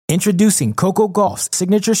Introducing Coco Gauff's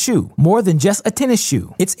signature shoe, more than just a tennis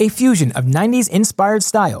shoe. It's a fusion of 90s-inspired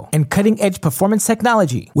style and cutting-edge performance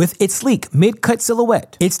technology. With its sleek mid-cut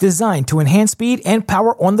silhouette, it's designed to enhance speed and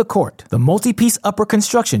power on the court. The multi-piece upper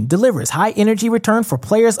construction delivers high-energy return for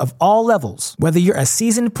players of all levels. Whether you're a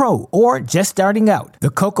seasoned pro or just starting out, the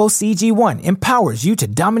Coco CG1 empowers you to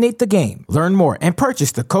dominate the game. Learn more and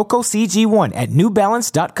purchase the Coco CG1 at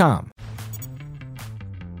NewBalance.com.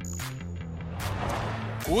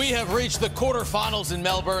 We have reached the quarterfinals in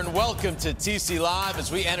Melbourne. Welcome to TC Live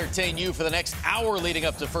as we entertain you for the next hour leading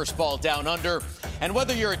up to First Ball Down Under. And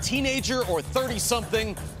whether you're a teenager or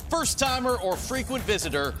 30-something, first-timer or frequent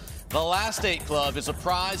visitor, the Last Eight Club is a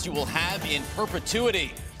prize you will have in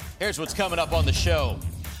perpetuity. Here's what's coming up on the show.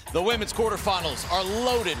 The women's quarterfinals are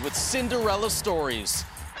loaded with Cinderella stories.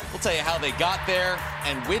 We'll tell you how they got there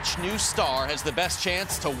and which new star has the best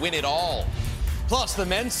chance to win it all. Plus, the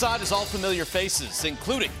men's side is all familiar faces,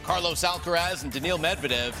 including Carlos Alcaraz and Daniil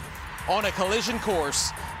Medvedev, on a collision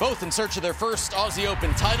course, both in search of their first Aussie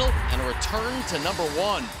Open title and a return to number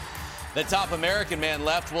one. The top American man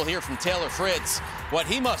left, we'll hear from Taylor Fritz what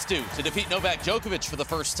he must do to defeat Novak Djokovic for the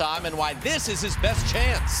first time and why this is his best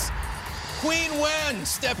chance. Queen Wen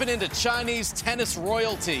stepping into Chinese tennis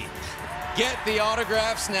royalty. Get the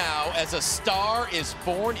autographs now as a star is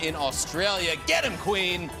born in Australia. Get him,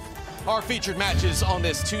 Queen! Our featured matches on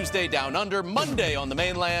this Tuesday Down Under, Monday on the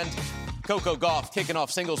mainland. Coco Gauff kicking off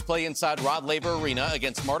singles play inside Rod Laver Arena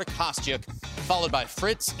against Marta Kostyuk, followed by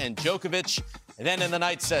Fritz and Djokovic. And then in the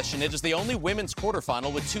night session, it is the only women's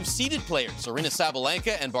quarterfinal with two seeded players, Aryna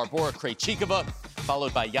Sabalenka and Barbora Krejcikova,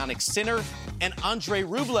 followed by Jannik Sinner and Andrei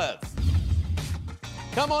Rublev.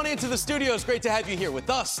 Come on into the studio. It's great to have you here with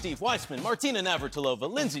us, Steve Weissman, Martina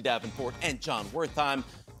Navratilova, Lindsay Davenport, and John Wertheim.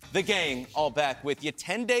 The gang all back with you.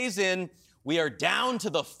 10 days in, we are down to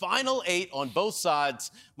the final 8 on both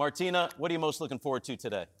sides. Martina, what are you most looking forward to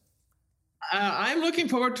today? I'm looking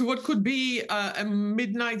forward to what could be a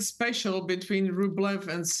midnight special between Rublev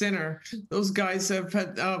and Sinner. Those guys have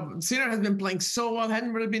had, Sinner has been playing so well,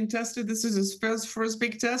 hadn't really been tested. This is his first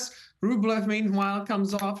big test. Rublev, meanwhile,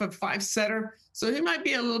 comes off a 5-setter. So he might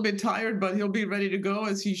be a little bit tired, but he'll be ready to go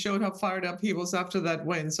as he showed how fired up he was after that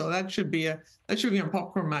win. So that should be a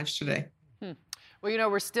popcorn match today. Well, you know,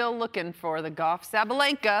 we're still looking for the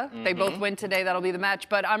Gauff-Sabalenka. They both win today. That'll be the match.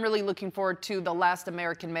 But I'm really looking forward to the last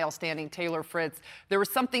American male standing, Taylor Fritz. There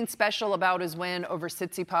was something special about his win over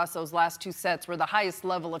Tsitsipas. Those last 2 sets were the highest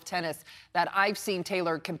level of tennis that I've seen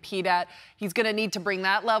Taylor compete at. He's going to need to bring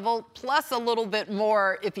that level, plus a little bit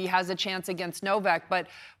more if he has a chance against Novak. But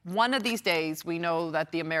one of these days, we know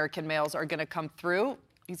that the American males are going to come through.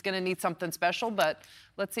 He's going to need something special, but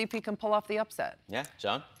let's see if he can pull off the upset. Yeah,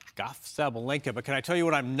 John? Gauff Sabalenka, but can I tell you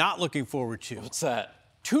what I'm not looking forward to? What's that?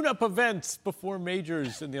 Tune-up events before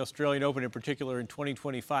majors in the Australian Open, in particular in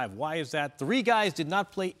 2025. Why is that? 3 guys did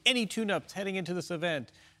not play any tune-ups heading into this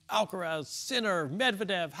event. Alcaraz, Sinner,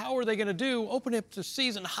 Medvedev, how are they going to do? Open up the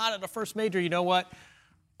season hot at a first major. You know what?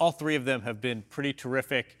 All 3 of them have been pretty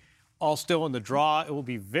terrific. All still in the draw. It will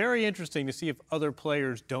be very interesting to see if other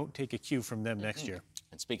players don't take a cue from them next year.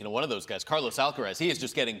 And speaking of one of those guys, Carlos Alcaraz, he is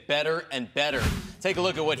just getting better and better. Take a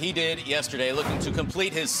look at what he did yesterday, looking to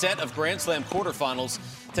complete his set of Grand Slam quarterfinals,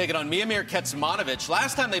 taking on Miomir Kecmanovic.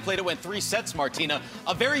 Last time they played, it went 3 sets, Martina.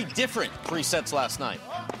 A very different 3 sets last night.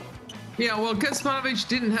 Yeah, well, Kecmanovic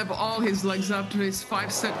didn't have all his legs after his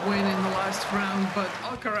 5-set win in the last round, but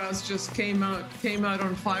Alcaraz just came out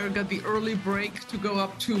on fire, got the early break to go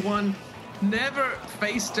up 2-1. Never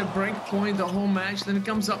faced a break point the whole match. Then it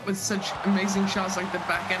comes up with such amazing shots like the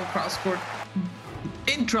backhand cross court.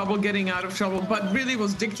 In trouble, getting out of trouble, but really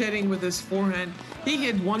was dictating with his forehand. He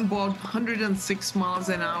hit one ball 106 miles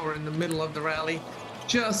an hour in the middle of the rally.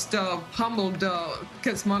 Just pummeled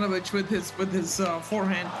Kecmanovic with his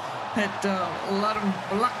forehand. Had a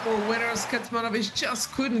lot more winners. Kecmanovic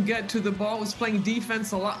just couldn't get to the ball. Was playing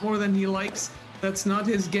defense a lot more than he likes. That's not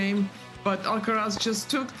his game. But Alcaraz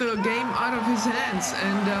just took the game out of his hands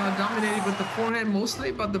and dominated with the forehand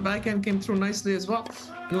mostly, but the backhand came through nicely as well.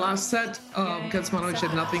 In the last set, Kecmanovic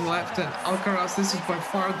had nothing left, and Alcaraz, this is by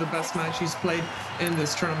far the best match he's played in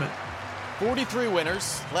this tournament. 43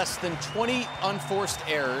 winners, less than 20 unforced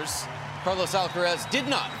errors. Carlos Alcaraz did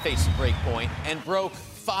not face a break point and broke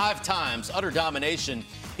 5 times, utter domination.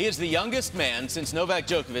 He is the youngest man since Novak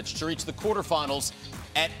Djokovic to reach the quarterfinals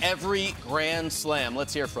at every Grand Slam.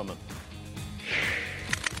 Let's hear from him.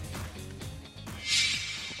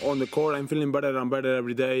 On the court, I'm feeling better and better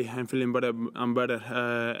every day. I'm feeling better and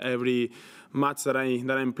better every match that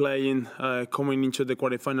I'm playing. Coming into the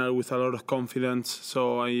quarterfinal with a lot of confidence.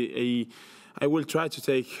 So I will try to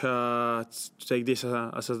take this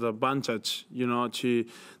as an advantage, to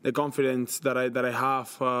the confidence that I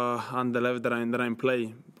have and the level that I'm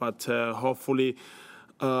playing. But hopefully,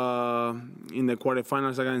 in the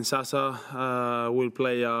quarterfinals against Sasa, we'll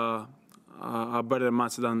play a better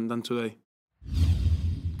match than today.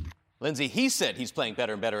 Lindsay, he said he's playing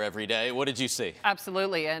better and better every day. What did you see?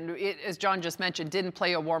 Absolutely. And as John just mentioned, didn't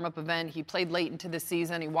play a warm-up event. He played late into the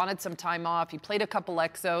season. He wanted some time off. He played a couple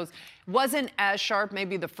exos. Wasn't as sharp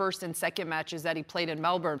maybe the first and second matches that he played in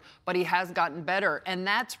Melbourne, but he has gotten better. And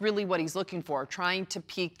that's really what he's looking for, trying to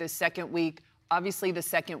peak the second week, obviously the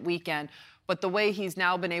second weekend. But the way he's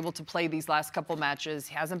now been able to play these last couple matches,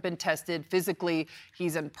 he hasn't been tested physically.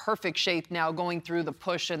 He's in perfect shape now going through the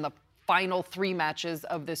push and the final 3 matches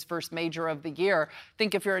of this first major of the year. I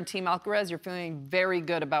think if you're in Team Alcaraz, you're feeling very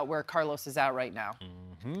good about where Carlos is at right now.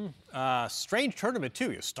 Strange tournament,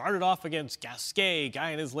 too. You started off against Gasquet, guy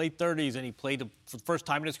in his late 30s, and he played for the first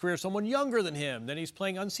time in his career someone younger than him. Then he's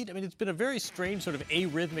playing unseeded. I mean, it's been a very strange sort of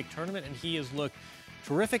arrhythmic tournament, and he has looked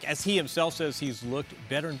terrific. As he himself says, he's looked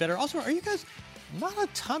better and better. Also, are you guys... Not a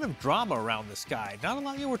ton of drama around this guy. Not a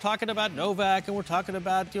lot. We're talking about Novak, and we're talking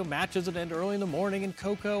about matches that end early in the morning in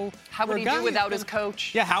Coco. How would he do without his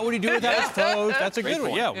coach? Yeah, how would he do without his coach? That's a good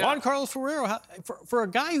one. Yeah, Yeah. Juan Carlos Ferrero. For a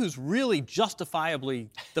guy who's really justifiably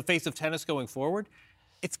the face of tennis going forward,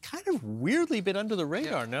 it's kind of weirdly been under the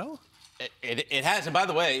radar, no? It has. And by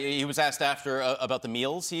the way, he was asked after about the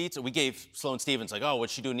meals he eats. We gave Sloane Stephens, like,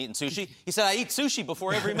 what's she doing eating sushi? He said, I eat sushi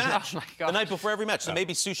before every match. Oh, my God. The night before every match. So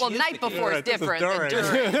maybe sushi Well, is night the key. before is different than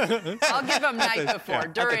during. I'll give him night before.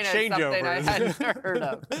 During is something I hadn't heard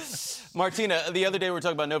of. Martina, the other day we were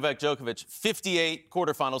talking about Novak Djokovic, 58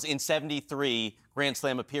 quarterfinals in 73 Grand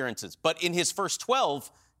Slam appearances. But in his first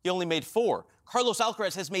 12, he only made 4. Carlos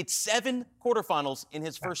Alcaraz has made 7 quarterfinals in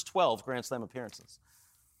his first 12 Grand Slam appearances.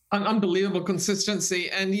 An unbelievable consistency,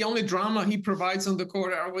 and the only drama he provides on the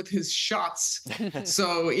court are with his shots.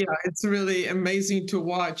 So yeah, it's really amazing to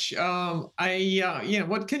watch.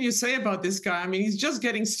 What can you say about this guy? I mean, he's just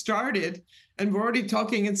getting started, and we're already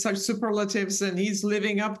talking in such superlatives, and he's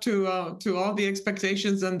living up to all the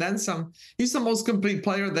expectations and then some. He's the most complete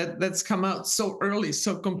player that's come out so early,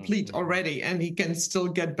 so complete already, and he can still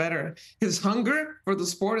get better. His hunger for the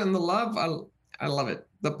sport and the love, I love it.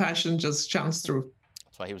 The passion just shines through.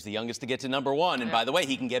 That's why he was the youngest to get to number 1. And by the way,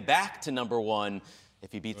 he can get back to number 1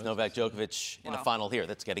 if he beats Novak Djokovic in a final here.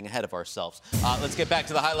 That's getting ahead of ourselves. Let's get back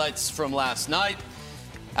to the highlights from last night.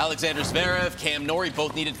 Alexander Zverev, Cam Norrie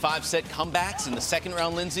both needed 5-set comebacks in the second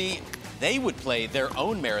round, Lindsay. They would play their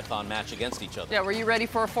own marathon match against each other. Yeah, were you ready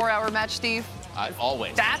for a 4-hour match, Steve?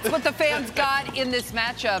 Always. That's what the fans got in this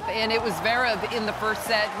matchup, and it was Zverev in the first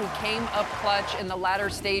set who came up clutch in the latter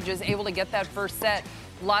stages, able to get that first set.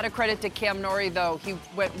 A lot of credit to Cam Norrie, though. He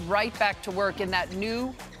went right back to work in that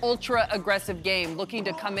new ultra-aggressive game, looking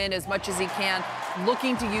to come in as much as he can,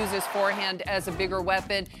 looking to use his forehand as a bigger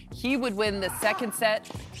weapon. He would win the second set.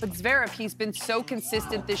 But Zverev, he's been so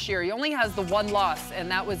consistent this year. He only has the 1 loss,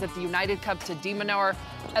 and that was at the United Cup to De Minaur.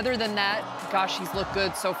 Other than that, gosh, he's looked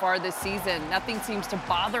good so far this season. Nothing seems to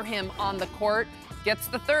bother him on the court. Gets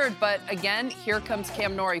the third, but again, here comes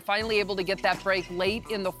Cam Norrie, finally able to get that break late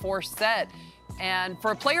in the 4th set. And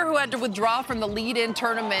for a player who had to withdraw from the lead-in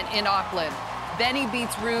tournament in Auckland, then he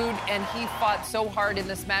beats Ruud, and he fought so hard in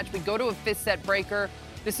this match. We go to a 5th set breaker.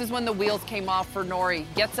 This is when the wheels came off for Norrie.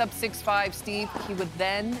 Gets up 6-5, Steve. He would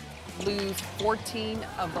then lose 14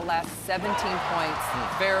 of the last 17 points.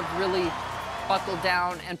 Zverev really buckled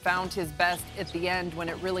down and found his best at the end when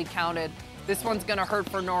it really counted. This one's going to hurt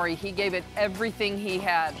for Norrie. He gave it everything he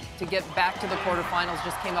had to get back to the quarterfinals,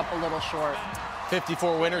 just came up a little short.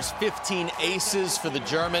 54 winners, 15 aces for the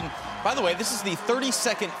German. By the way, this is the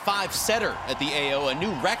 32nd 5-setter at the AO, a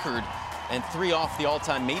new record, and 3 off the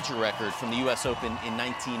all-time major record from the U.S. Open in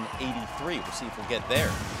 1983. We'll see if we'll get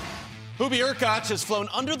there. Hubie Urkacz has flown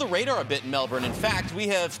under the radar a bit in Melbourne. In fact, we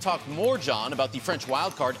have talked more, John, about the French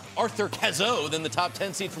wildcard, Arthur Cazaux, than the top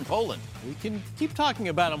 10 seed from Poland. We can keep talking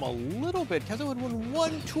about him a little bit. Cazaux had won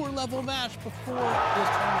 1 tour-level match before this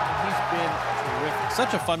tournament. He's been terrific.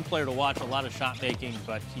 Such a fun player to watch, a lot of shot making,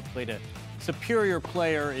 but he played a superior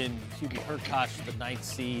player in Hubie Urkacz, the 9th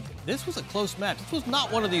seed. This was a close match. This was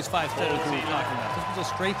not one of these 5-setters we were talking about. This was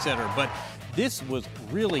a straight setter, but this was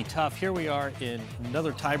really tough. Here we are in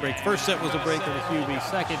another tiebreak. First set was a break with Hubie.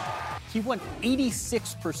 Second, he won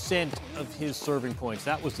 86% of his serving points.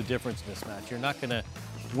 That was the difference in this match. You're not going to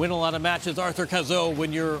win a lot of matches, Arthur Cazaux,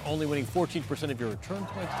 when you're only winning 14% of your return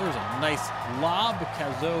points. There's a nice lob.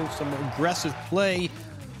 Cazaux, some aggressive play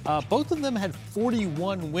Both of them had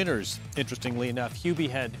 41 winners, interestingly enough. Hubie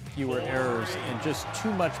had fewer errors and just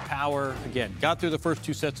too much power. Again, got through the first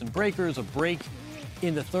 2 sets in breakers, a break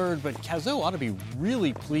in the third, but Cazaux ought to be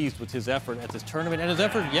really pleased with his effort at this tournament and his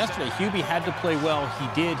effort yesterday. Hubie had to play well. He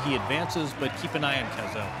did. He advances, but keep an eye on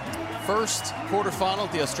Cazaux. First quarterfinal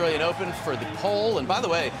at the Australian Open for the pole. And by the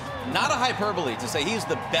way, not a hyperbole to say he's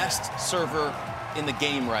the best server in the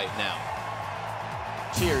game right now.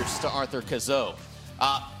 Cheers to Arthur Cazaux.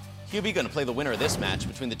 Hubie going to play the winner of this match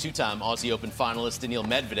between the 2-time Aussie Open finalist Daniil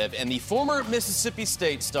Medvedev and the former Mississippi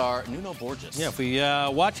State star Nuno Borges. Yeah, if we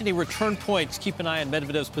watch any return points, keep an eye on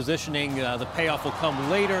Medvedev's positioning. The payoff will come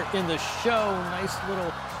later in the show. Nice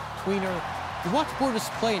little tweener. You watch Borges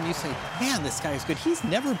play and you say, man, this guy is good. He's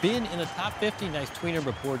never been in a top 50. Nice tweener,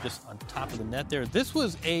 but Borges on top of the net there. This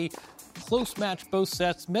was a close match, both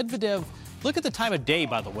sets. Medvedev, look at the time of day,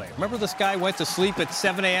 by the way. Remember, this guy went to sleep at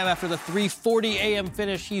 7 a.m. after the 3:40 a.m.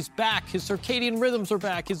 finish. He's back. His circadian rhythms are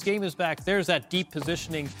back. His game is back. There's that deep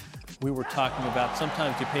positioning we were talking about.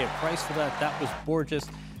 Sometimes you pay a price for that. That was Borges.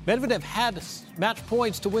 Medvedev had match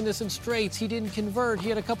points to win this in straights. He didn't convert. He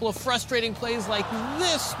had a couple of frustrating plays like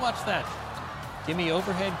this. Watch that. Gimme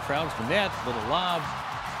overhead, crowds the net, little lob.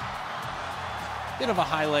 Bit of a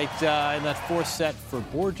highlight in that 4th set for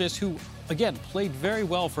Borges, who, again, played very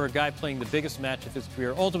well for a guy playing the biggest match of his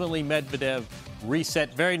career. Ultimately, Medvedev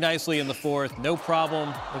reset very nicely in the 4th. No problem.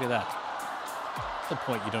 Look at that. That's a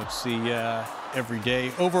point you don't see every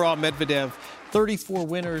day. Overall, Medvedev, 34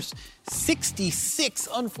 winners, 66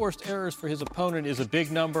 unforced errors for his opponent is a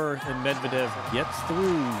big number, and Medvedev gets through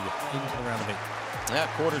into the round of 8. Yeah,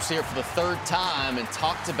 quarters here for the 3rd time and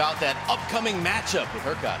talked about that upcoming matchup with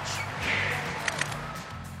Hurkacz.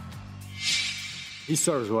 He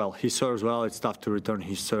serves well. It's tough to return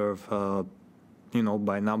his serve.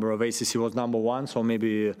 By number of aces, he was number 1, so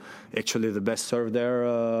maybe actually the best serve there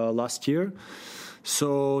last year.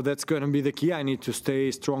 So that's going to be the key. I need to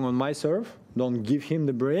stay strong on my serve. Don't give him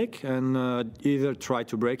the break, and either try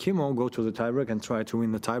to break him or go to the tiebreak and try to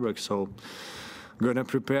win the tiebreak. So going to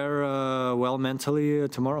prepare well mentally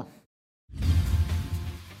tomorrow.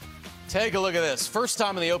 Take a look at this. First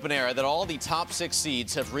time in the Open era that all the top 6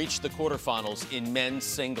 seeds have reached the quarterfinals in men's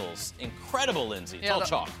singles. Incredible, Lindsay. It's all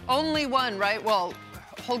chalk. Only one, right? Well,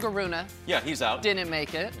 Holger Rune. Yeah, he's out. Didn't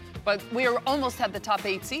make it. But we almost had the top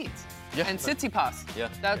 8 seeds. Yeah. And Tsitsipas. Yeah.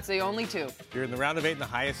 That's the only 2. You're in the round of 8, and the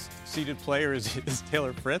highest seeded player is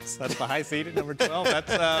Taylor Fritz. That's the high seeded number 12.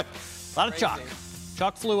 That's a lot of chalk.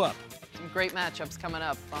 Chalk flew up. Some great matchups coming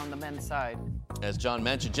up on the men's side. As John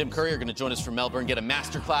mentioned, Jim Courier going to join us from Melbourne, get a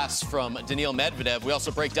masterclass from Daniil Medvedev. We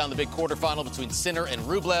also break down the big quarterfinal between Sinner and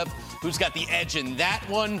Rublev. Who's got the edge in that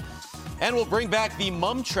one? And we'll bring back the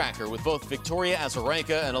mum tracker with both Victoria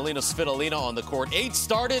Azarenka and Alina Svitolina on the court. 8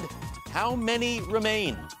 started. How many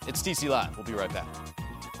remain? It's TC Live. We'll be right back.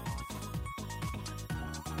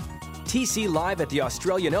 TC Live at the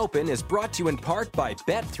Australian Open is brought to you in part by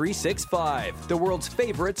Bet365, the world's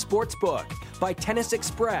favorite sportsbook. By Tennis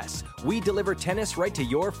Express, we deliver tennis right to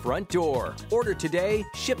your front door. Order today,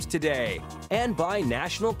 ships today. And by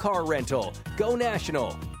National Car Rental. Go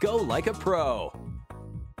national. Go like a pro.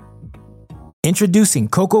 Introducing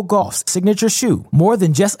Coco Gauff's signature shoe. More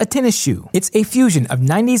than just a tennis shoe, it's a fusion of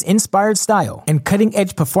 90s inspired style and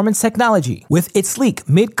cutting-edge performance technology. With its sleek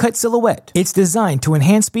mid-cut silhouette, it's designed to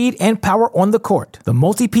enhance speed and power on the court. The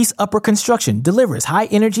multi-piece upper construction delivers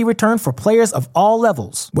high-energy return for players of all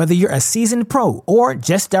levels. Whether you're a seasoned pro or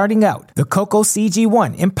just starting out, the Coco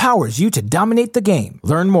CG1 empowers you to dominate the game.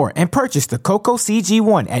 Learn more and purchase the Coco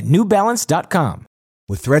CG1 at newbalance.com.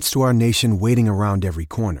 With threats to our nation waiting around every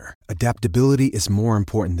corner, adaptability is more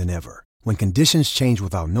important than ever. When conditions change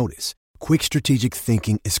without notice, quick strategic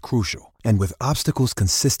thinking is crucial. And with obstacles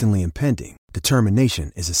consistently impending,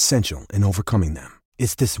 determination is essential in overcoming them.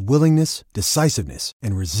 It's this willingness, decisiveness,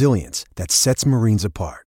 and resilience that sets Marines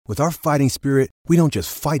apart. With our fighting spirit, we don't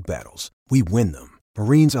just fight battles, we win them.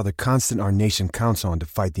 Marines are the constant our nation counts on to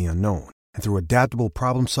fight the unknown. And through adaptable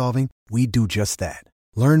problem solving, we do just that.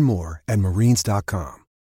 Learn more at marines.com.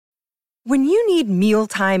 When you need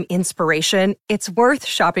mealtime inspiration, it's worth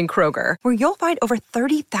shopping Kroger, where you'll find over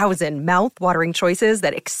 30,000 mouth-watering choices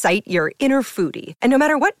that excite your inner foodie. And no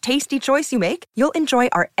matter what tasty choice you make, you'll enjoy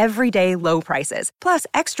our everyday low prices, plus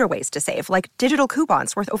extra ways to save, like digital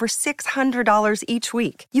coupons worth over $600 each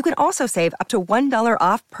week. You can also save up to $1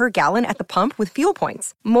 off per gallon at the pump with fuel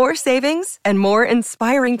points. More savings and more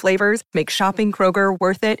inspiring flavors make shopping Kroger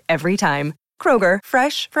worth it every time. Kroger,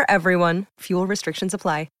 fresh for everyone. Fuel restrictions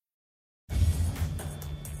apply.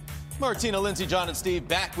 Martina, Lindsay, John, and Steve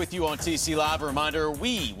back with you on TC Live. A reminder,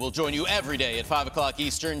 we will join you every day at 5 o'clock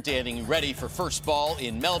Eastern, getting you ready for first ball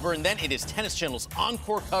in Melbourne. Then it is Tennis Channel's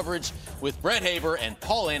encore coverage with Brett Haber and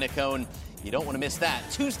Paul Annacone. You don't want to miss that.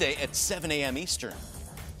 Tuesday at 7 a.m. Eastern.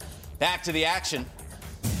 Back to the action.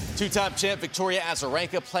 Two-time champ Victoria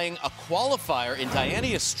Azarenka playing a qualifier in Diana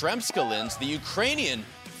Yastremska, Linz. The Ukrainian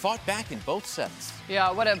fought back in both sets.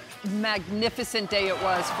 Yeah, what a magnificent day it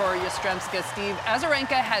was for Yastremska, Steve.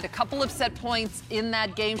 Azarenka had a couple of set points in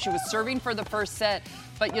that game. She was serving for the first set,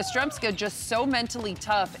 but Yastremska just so mentally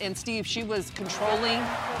tough. And, Steve, she was controlling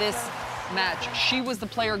this match. She was the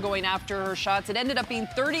player going after her shots. It ended up being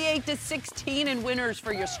 38-16 in winners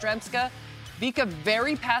for Yastremska. Vika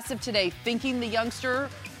very passive today, thinking the youngster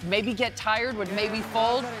maybe get tired, would maybe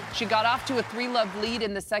fold. She got off to a 3-love lead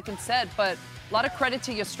in the second set, but a lot of credit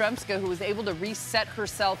to Yastremska, who was able to reset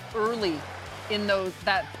herself early in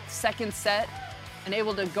that second set and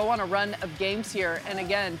able to go on a run of games here. And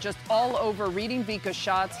again, just all over, reading Vika's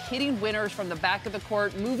shots, hitting winners from the back of the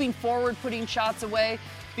court, moving forward, putting shots away.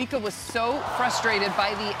 Vika was so frustrated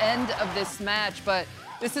by the end of this match, but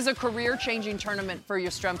this is a career-changing tournament for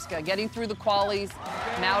Yastremska, getting through the qualies,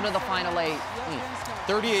 now to the final 8.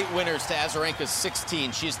 38 winners to Azarenka's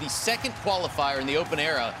 16. She is the second qualifier in the Open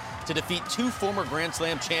era to defeat 2 former Grand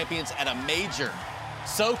Slam champions at a major.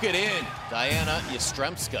 Soak it in, Diana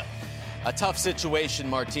Yastremska. A tough situation,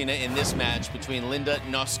 Martina, in this match between Linda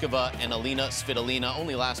Noskova and Alina Svitolina.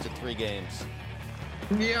 Only lasted 3 games.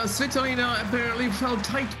 Yeah, Svitolina apparently felt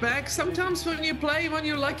tight back. Sometimes when you play, when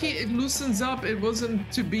you're lucky, it loosens up. It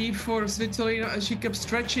wasn't to be for Svitolina. She kept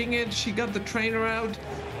stretching it. She got the trainer out.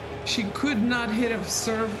 She could not hit a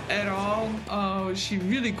serve at all. She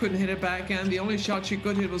really couldn't hit a backhand. The only shot she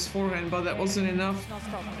could hit was forehand, but that wasn't enough,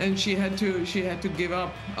 and she had to give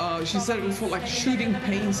up. She said it was like shooting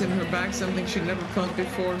pains in her back, something she never felt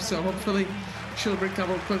before. So hopefully she'll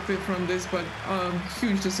recover quickly from this. But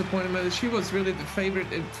huge disappointment. She was really the favorite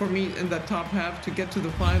for me in that top half to get to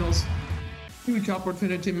the finals. Huge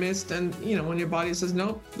opportunity missed, and when your body says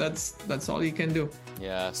nope, that's all you can do.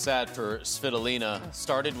 Yeah, sad for Svitolina.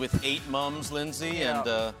 Started with 8 mums, Lindsay, yeah.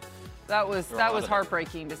 And that was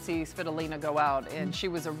heartbreaking to see Svitolina go out, and she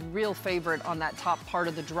was a real favorite on that top part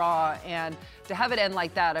of the draw, and to have it end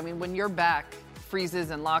like that, I mean, when your back freezes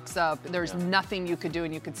and locks up, there's nothing you could do,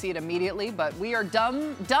 and you could see it immediately. But we are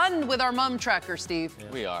done with our mum tracker, Steve.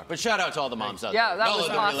 Yeah. We are. But shout out to all the moms out there. Yeah, that was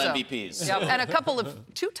awesome. All of the real MVPs. Yep, and a couple of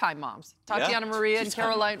 2-time moms, Tatiana Maria and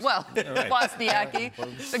Caroline. Well, Wozniacki.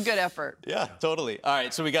 It's a good effort. Yeah, totally. All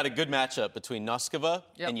right, so we got a good matchup between Noskova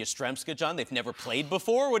and Yastremska, John. They've never played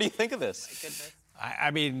before. What do you think of this? My goodness.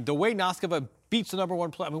 I mean, the way Noskova beats the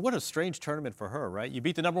 #1 player, I mean, what a strange tournament for her, right? You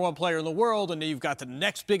beat the #1 player in the world, and then you've got the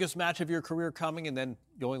next biggest match of your career coming, and then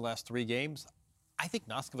you only last 3 games. I think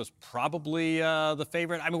Noskova's probably the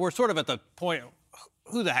favorite. I mean, we're sort of at the point,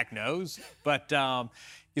 who the heck knows? But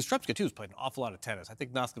Yastremska, too, has played an awful lot of tennis. I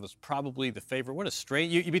think Noskova's probably the favorite. What a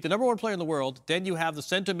strange... You beat the #1 player in the world, then you have the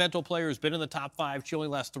sentimental player who's been in the top 5. She only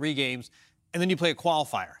lasts 3 games, and then you play a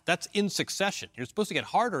qualifier. That's in succession. You're supposed to get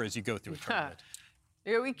harder as you go through a tournament.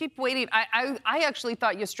 Yeah, we keep waiting. I actually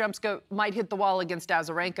thought Yastremska might hit the wall against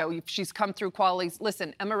Azarenka. She's come through qualies.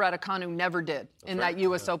 Listen, Emma Raducanu never did in that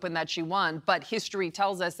U.S. Open that she won. But history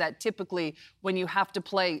tells us that typically when you have to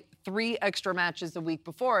play 3 extra matches the week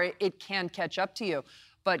before, it can catch up to you.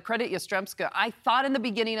 But credit Yastremska. I thought in the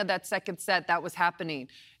beginning of that second set that was happening.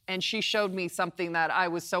 And she showed me something that I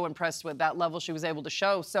was so impressed with, that level she was able to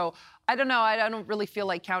show. So I don't know. I don't really feel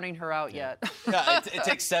like counting her out yet. Yeah, it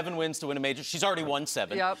takes 7 wins to win a major. She's already won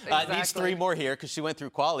 7. Yep, exactly. Needs 3 more here because she went through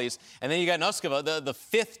qualies. And then you got Noskova, the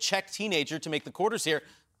 5th Czech teenager to make the quarters here.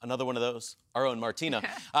 Another one of those, our own Martina.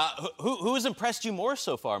 Who has impressed you more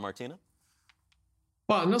so far, Martina?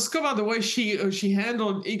 Well, Noskova, the way she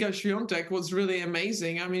handled Iga Świątek was really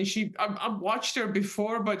amazing. I mean, I've watched her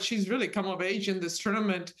before, but she's really come of age in this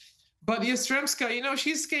tournament. But Yastremska, she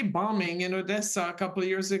escaped bombing in Odessa a couple of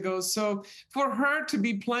years ago. So for her to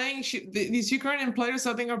be playing, these Ukrainian players,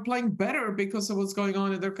 I think, are playing better because of what's going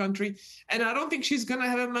on in their country. And I don't think she's going to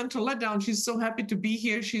have a mental letdown. She's so happy to be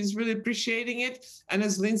here. She's really appreciating it. And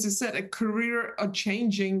as Lindsay said, a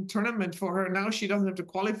career-changing tournament for her. Now she doesn't have to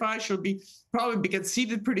qualify. She'll probably get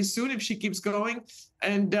seeded pretty soon if she keeps going.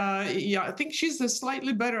 And I think she's a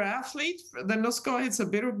slightly better athlete than Noskova. Hits a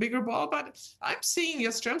bigger ball, but I'm seeing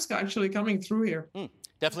Yastremska actually coming through here.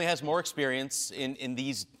 Definitely has more experience in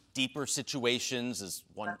these deeper situations, has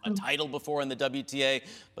won a title before in the WTA,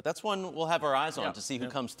 but that's one we'll have our eyes on to see who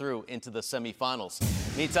comes through into the semifinals.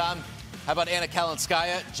 Meantime, how about Anna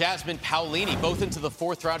Kalinskaya, Jasmine Paolini, both into the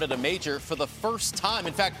 4th round at a major for the first time.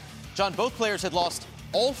 In fact, John, both players had lost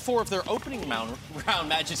all 4 of their opening round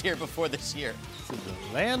matches here before this year. This is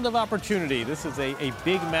the land of opportunity. This is a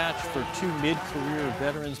big match for 2 mid-career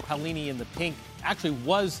veterans. Paolini in the pink actually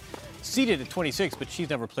was seeded at 26, but she's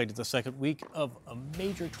never played at the second week of a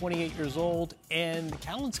major, 28 years old. And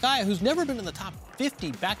Kalinskaya, who's never been in the top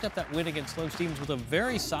 50, backed up that win against Sloane Stephens with a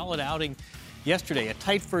very solid outing yesterday. A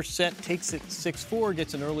tight first set, takes it 6-4,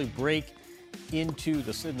 gets an early break in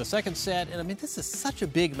the second set. And I mean, this is such a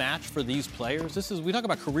big match for these players. We talk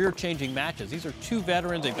about career-changing matches. These are 2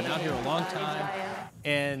 veterans. They've been out here a long time.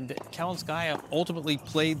 And Kalinskaya ultimately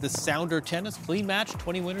played the sounder tennis. Clean match,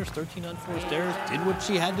 20 winners, 13 unforced errors. Did what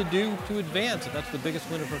she had to do to advance, and that's the biggest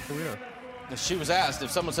win of her career. She was asked, if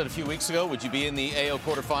someone said a few weeks ago, would you be in the AO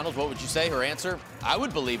quarterfinals, what would you say? Her answer, I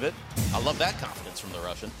would believe it. I love that confidence from the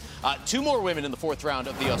Russian. 2 more women in the 4th round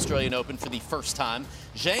of the Australian Open for the first time.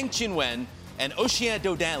 Zhang Qinwen and Oceane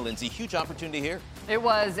Dodin, Lindsay. Huge opportunity here. It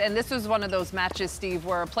was, and this was one of those matches, Steve,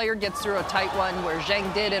 where a player gets through a tight one, where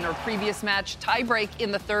Zhang did in her previous match. Tiebreak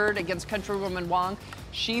in the 3rd against countrywoman Wang.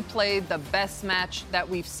 She played the best match that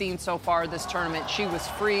we've seen so far this tournament. She was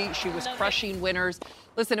free. She was crushing winners.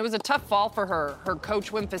 Listen, it was a tough fall for her. Her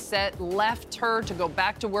coach, Wim Fissette, left her to go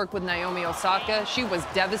back to work with Naomi Osaka. She was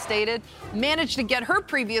devastated. Managed to get her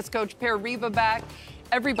previous coach, Per Riva, back.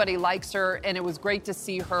 Everybody likes her, and it was great to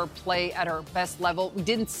see her play at her best level. We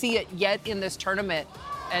didn't see it yet in this tournament,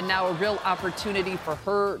 and now a real opportunity for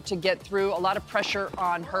her to get through. A lot of pressure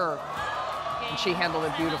on her, and she handled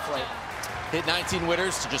it beautifully. Hit 19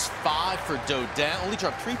 winners to just 5 for Dodin. Only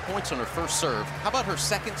dropped 3 points on her first serve. How about her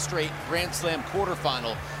second straight Grand Slam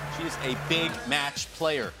quarterfinal? She is a big match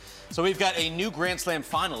player. So we've got a new Grand Slam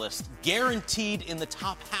finalist guaranteed in the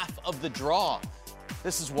top half of the draw.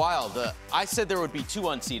 This is wild. I said there would be 2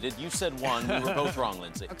 unseeded. You said 1. We were both wrong,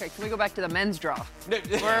 Lindsay. Okay, can we go back to the men's draw?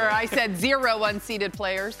 Where I said 0 unseeded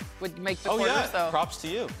players would make the quarter. Yeah. So Props to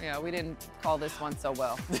you. Yeah, we didn't call this one so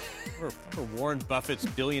well. For Warren Buffett's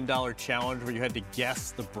 $1 billion challenge where you had to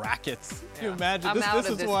guess the brackets. Can you imagine? I'm out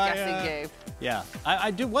of this why, guessing game. Yeah. I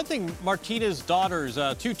do one thing. Martina's daughters,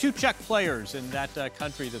 two Czech players in that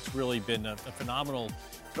country that's really been a phenomenal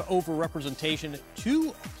overrepresentation.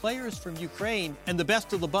 2 players from Ukraine, and the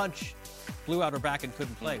best of the bunch blew out her back and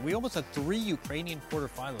couldn't play. We almost had 3 Ukrainian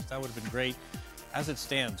quarterfinalists. That would have been great. As it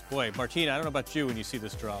stands, boy, Martina, I don't know about you when you see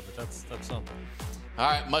this draw, but that's something. All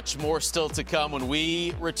right, much more still to come when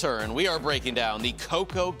we return. We are breaking down the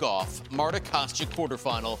Coco Gauff Marta Kostyuk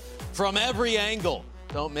quarterfinal from every angle.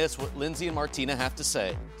 Don't miss what Lindsay and Martina have to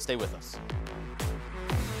say. Stay with us.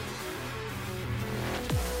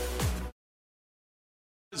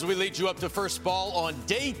 As we lead you up to first ball on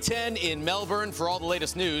day 10 in Melbourne. For all the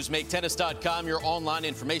latest news, make tennis.com your online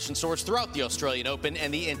information source throughout the Australian Open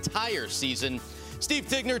and the entire season. Steve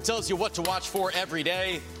Tigner tells you what to watch for every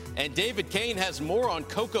day, and David Kane has more on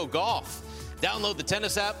Coco Gauff. Download the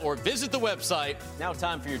tennis app or visit the website. Now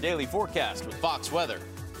time for your daily forecast with Fox Weather.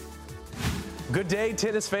 Good day,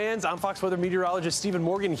 tennis fans. I'm Fox Weather meteorologist Stephen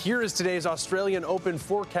Morgan. Here is today's Australian Open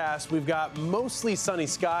forecast. We've got mostly sunny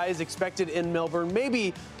skies expected in Melbourne,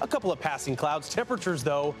 maybe a couple of passing clouds. Temperatures,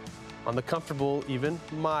 though, on the comfortable, even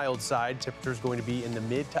mild side. Temperatures going to be in the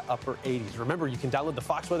mid to upper 80s. Remember, you can download the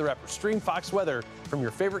Fox Weather app or stream Fox Weather from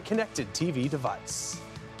your favorite connected TV device.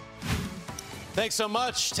 Thanks so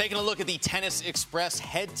much. Taking a look at the Tennis Express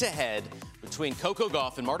head-to-head between Coco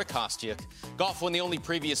Gauff and Marta Kostyuk. Gauff won the only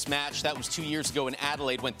previous match. That was 2 years ago in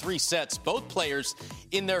Adelaide, went 3 sets. Both players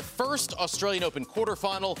in their first Australian Open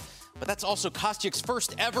quarterfinal, but that's also Kostyuk's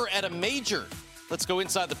first ever at a major. Let's go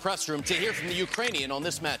inside the press room to hear from the Ukrainian on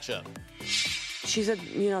this matchup. She's a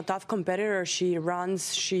tough competitor. She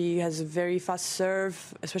runs. She has a very fast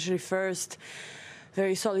serve, especially first.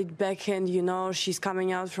 Very solid backhand, she's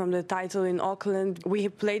coming out from the title in Auckland. We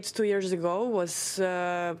played 2 years ago, was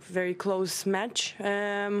a very close match.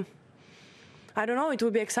 I don't know, it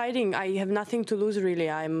will be exciting. I have nothing to lose, really.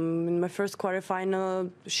 I'm in my first quarterfinal.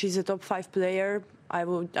 She's a top 5 player.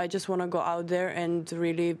 I just want to go out there and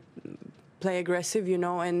really play aggressive,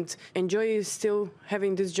 and enjoy still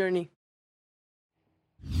having this journey.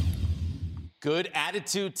 Good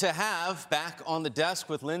attitude to have. Back on the desk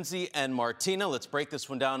with Lindsay and Martina. Let's break this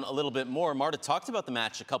one down a little bit more. Marta talked about the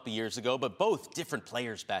match a couple years ago, but both different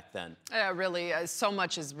players back then. Yeah, really. So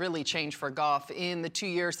much has really changed for Gauff in the 2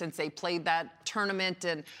 years since they played that tournament.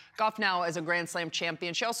 And Gauff now as a Grand Slam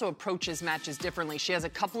champion, she also approaches matches differently. She has a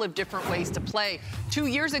couple of different ways to play. 2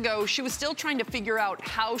 years ago, she was still trying to figure out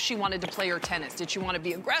how she wanted to play her tennis. Did she want to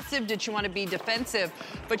be aggressive? Did she want to be defensive?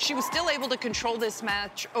 But she was still able to control this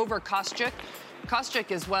match over Kostyuk.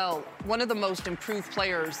 Kostyuk as well, one of the most improved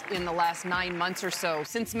players in the last 9 months or so.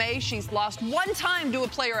 Since May, she's lost one time to a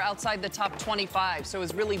player outside the top 25, so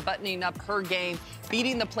is really buttoning up her game,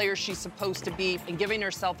 beating the players she's supposed to beat, and giving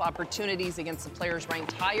herself opportunities against the players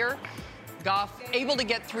ranked higher. Gauff able to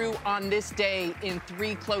get through on this day in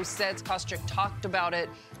 3 close sets. Kostyuk talked about it.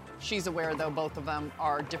 She's aware, though, both of them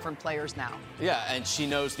are different players now. Yeah, and she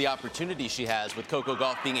knows the opportunity she has with Coco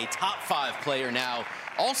Gauff being a top 5 player now.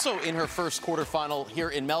 Also in her first quarterfinal here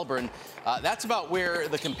in Melbourne. That's about where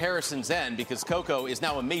the comparisons end, because Coco is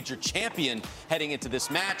now a major champion heading into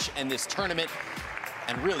this match and this tournament,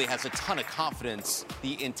 and really has a ton of confidence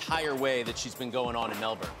the entire way that she's been going on in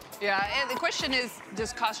Melbourne. Yeah, and the question is,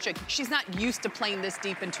 does Kostyuk, she's not used to playing this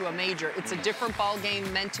deep into a major. It's a different ball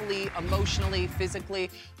game mentally, emotionally,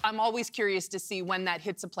 physically. I'm always curious to see when that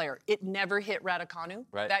hits a player. It never hit Raducanu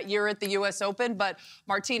that year at the U.S. Open, but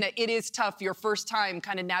Martina, it is tough your first time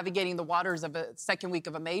kind of navigating the waters of a second week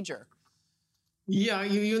of a major. Yeah,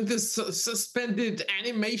 you're in this suspended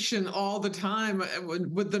animation all the time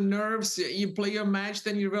with the nerves. You play your match,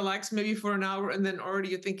 then you relax maybe for an hour, and then already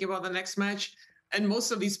you're thinking about the next match. And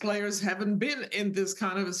most of these players haven't been in this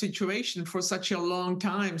kind of a situation for such a long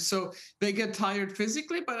time. So they get tired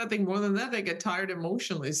physically, but I think more than that, they get tired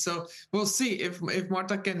emotionally. So we'll see if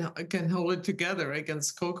Marta can hold it together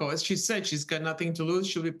against Coco. As she said, she's got nothing to lose.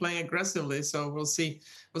 She'll be playing aggressively. So we'll see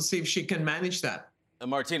if she can manage that.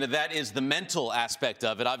 Martina, that is the mental aspect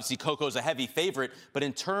of it. Obviously, Coco's a heavy favorite, but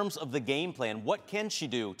in terms of the game plan, what can she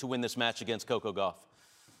do to win this match against Coco Gauff?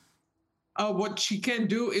 What she can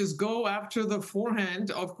do is go after the forehand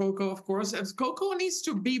of Coco, of course. As Coco needs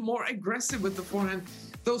to be more aggressive with the forehand.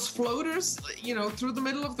 Those floaters, through the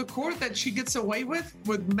middle of the court that she gets away with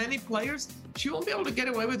many players, she won't be able to get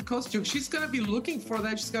away with Kostyuk. She's going to be looking for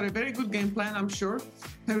that. She's got a very good game plan, I'm sure.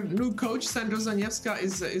 Her new coach, Sandra Zaniewska,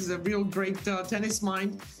 is a real great tennis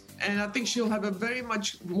mind. And I think she'll have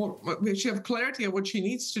she'll have clarity of what she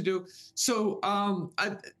needs to do. So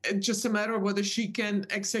it's just a matter of whether she can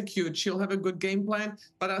execute. She'll have a good game plan,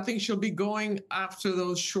 but I think she'll be going after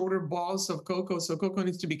those shorter balls of Coco. So Coco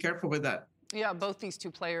needs to be careful with that. Yeah, both these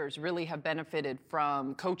two players really have benefited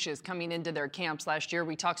from coaches coming into their camps last year.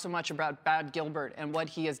 We talked so much about Brad Gilbert and what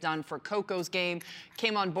he has done for Coco's game,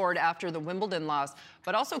 came on board after the Wimbledon loss.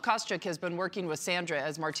 But also Kostyuk has been working with Sandra,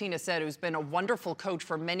 as Martina said, who's been a wonderful coach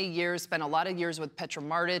for many years, spent a lot of years with Petra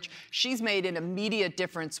Martic. She's made an immediate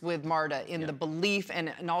difference with Marta in the belief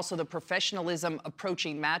and also the professionalism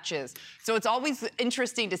approaching matches. So it's always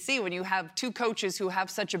interesting to see when you have two coaches who have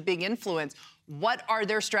such a big influence, what are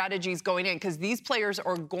their strategies going in? Because these players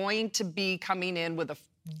are going to be coming in with a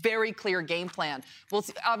very clear game plan. Well,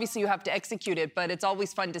 obviously you have to execute it, but it's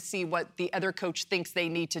always fun to see what the other coach thinks they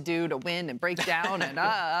need to do to win and break down and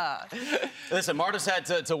Listen, Marta's had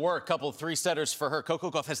to work a couple of 3-setters for her. Coco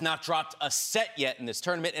Gauff has not dropped a set yet in this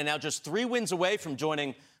tournament, and now just 3 wins away from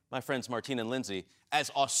joining my friends Martina and Lindsay as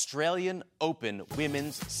Australian Open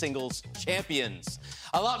women's singles champions.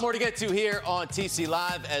 A lot more to get to here on TC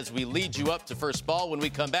Live as we lead you up to first ball. When we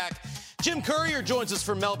come back, Jim Courier joins us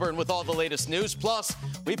from Melbourne with all the latest news. Plus,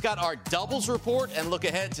 we've got our doubles report and look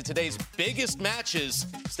ahead to today's biggest matches.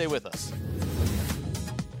 Stay with us.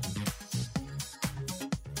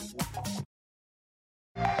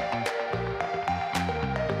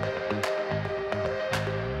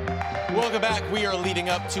 Welcome back. We are leading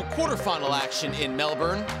up to quarterfinal action in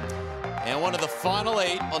Melbourne. And one of the final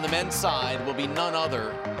 8 on the men's side will be none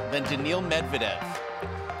other than Daniil Medvedev.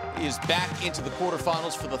 He is back into the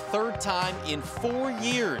quarterfinals for the 3rd time in 4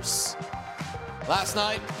 years. Last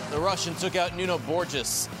night, the Russian took out Nuno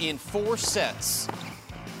Borges in 4 sets.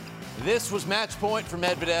 This was match point for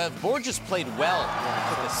Medvedev. Borges played well.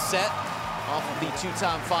 Took a set off of the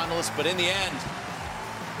 2-time finalist, but in the end,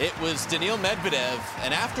 it was Daniil Medvedev,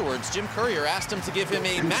 and afterwards, Jim Courier asked him to give him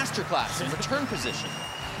a masterclass in return position.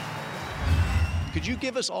 Could you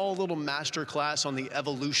give us all a little masterclass on the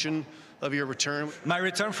evolution of your return? My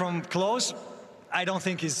return from close, I don't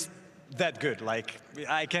think is that good. Like,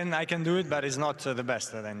 I can do it, but it's not the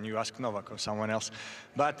best. Then you ask Novak or someone else.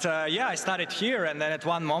 But yeah, I started here, and then at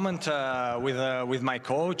one moment with my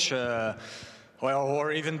coach,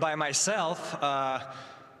 or even by myself,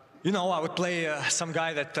 you know, I would play some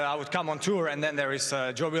guy that I would come on tour, and then there is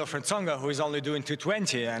Joe-Wilfried Tsonga, who is only doing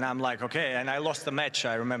 220, and I'm like, okay, and I lost the match,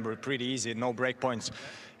 I remember, pretty easy, no break points.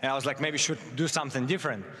 And I was like, maybe should do something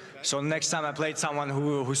different. So next time I played someone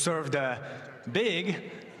who served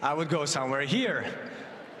big, I would go somewhere here.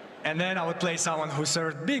 And then I would play someone who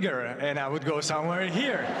served bigger, and I would go somewhere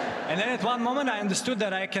here. And then at one moment I understood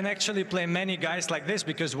that I can actually play many guys like this,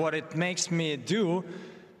 because what it makes me do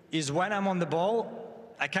is when I'm on the ball,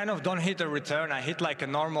 I kind of don't hit a return. I hit like a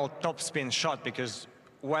normal topspin shot because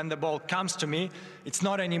when the ball comes to me, it's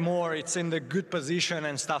not anymore. It's in the good position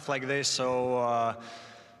and stuff like this. So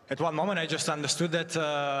at one moment, I just understood that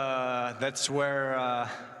that's where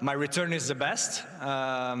my return is the best.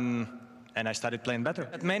 And I started playing better.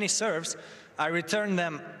 At many serves, I return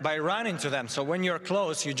them by running to them. So when you're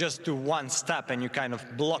close, you just do one step and you kind of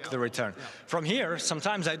block the return. From here,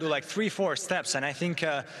 sometimes I do like 3-4 steps. And I think,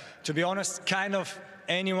 to be honest, kind of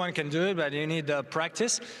anyone can do it, but you need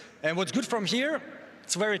practice. And what's good from here,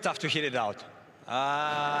 it's very tough to hit it out.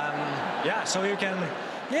 So you can,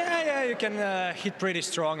 you can hit pretty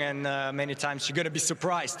strong, and many times you're going to be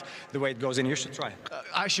surprised the way it goes in. You should try.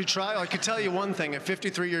 I should try. I could tell you one thing. At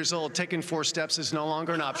 53 years old, taking 4 steps is no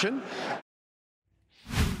longer an option.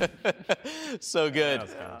 So good.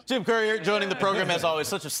 Jim Courier joining the program, as always.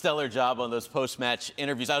 Such a stellar job on those post-match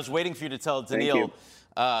interviews. I was waiting for you to tell Daniil,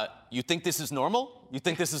 you think this is normal? You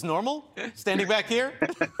think this is normal? Standing back here?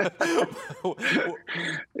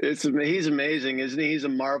 He's amazing, isn't he? He's a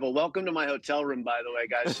marvel. Welcome to my hotel room, by the way,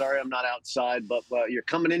 guys. Sorry I'm not outside, but you're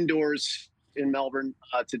coming indoors in Melbourne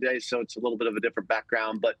today, so it's a little bit of a different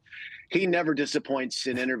background. But he never disappoints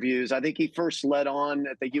in interviews. I think he first led on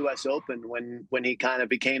at the U.S. Open when he kind of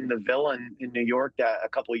became the villain in New York a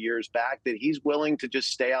couple of years back, that he's willing to just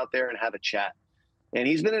stay out there and have a chat. And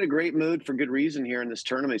he's been in a great mood for good reason here in this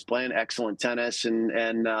tournament. He's playing excellent tennis, and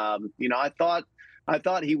I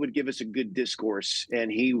thought he would give us a good discourse, and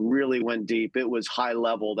he really went deep. It was high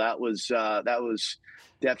level. That was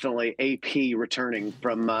definitely AP returning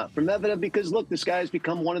from Medvedev, because look, this guy has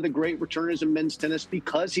become one of the great returners in men's tennis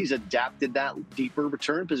because he's adapted that deeper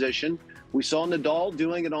return position. We saw Nadal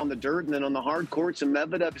doing it on the dirt and then on the hard courts, and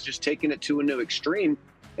Medvedev is just taking it to a new extreme,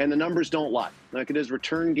 and the numbers don't lie. Like, it is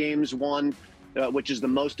return games won, which is the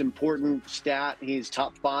most important stat. He's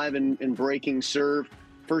top 5 in breaking serve.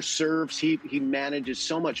 First serves, he manages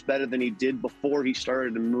so much better than he did before he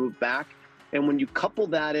started to move back. And when you couple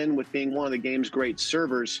that in with being one of the game's great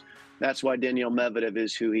servers, that's why Daniil Medvedev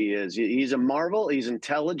is who he is. He's a marvel. He's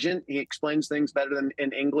intelligent. He explains things better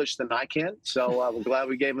in English than I can. So we're glad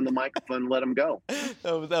we gave him the microphone and let him go.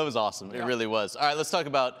 That was awesome. It really was. All right, let's talk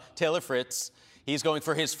about Taylor Fritz. He's going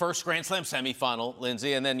for his first Grand Slam semifinal,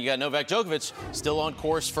 Lindsay. And then you got Novak Djokovic still on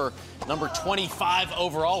course for number 25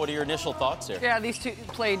 overall. What are your initial thoughts here? Yeah, these two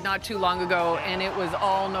played not too long ago, and it was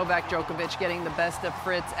all Novak Djokovic getting the best of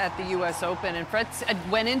Fritz at the U.S. Open. And Fritz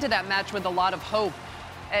went into that match with a lot of hope.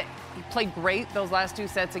 He played great those last 2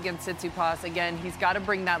 sets against Tsitsipas. Again, he's got to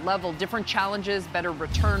bring that level. Different challenges, better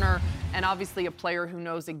returner, and obviously a player who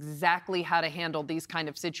knows exactly how to handle these kind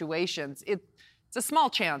of situations. It's a small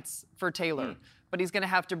chance for Taylor, but he's going to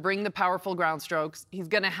have to bring the powerful ground strokes. He's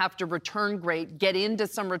going to have to return great, get into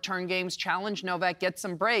some return games, challenge Novak, get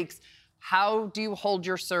some breaks. How do you hold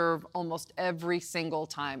your serve almost every single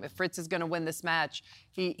time? If Fritz is going to win this match,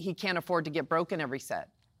 he can't afford to get broken every set.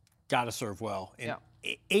 Got to serve well. And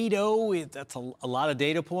 8-0, that's a lot of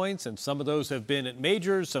data points, and some of those have been at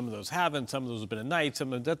majors, some of those haven't, some of those have been at night.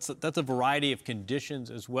 That's a variety of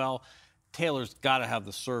conditions as well. Taylor's got to have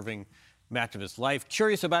the serving match of his life.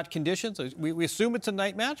 Curious about conditions. We assume it's a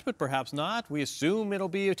night match, but perhaps not. We assume it'll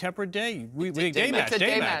be a tempered day. We think day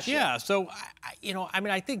match. Yeah. So,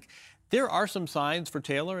 I think there are some signs for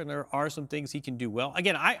Taylor, and there are some things he can do well.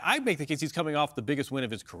 Again, I make the case he's coming off the biggest win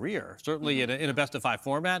of his career, certainly in a best-of-5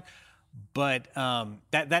 format. But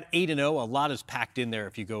that 8-0, a lot is packed in there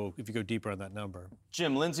if you go deeper on that number.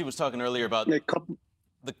 Jim, Lindsay was talking earlier about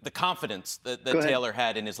the confidence that Taylor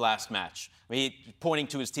had in his last match. I mean, pointing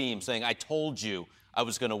to his team, saying, I told you I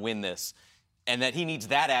was going to win this, and that he needs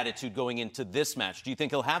that attitude going into this match. Do you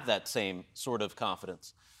think he'll have that same sort of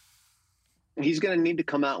confidence? He's going to need to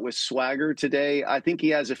come out with swagger today. I think he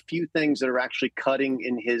has a few things that are actually cutting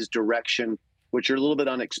in his direction, which are a little bit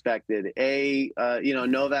unexpected.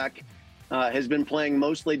 Novak has been playing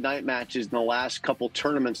mostly night matches in the last couple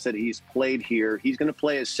tournaments that he's played here. He's going to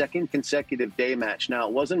play his second consecutive day match. Now,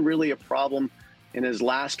 it wasn't really a problem in his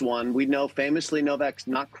last one. We know famously Novak's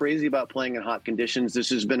not crazy about playing in hot conditions. This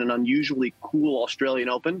has been an unusually cool Australian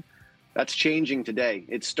Open. That's changing today.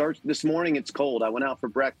 It starts this morning. It's cold. I went out for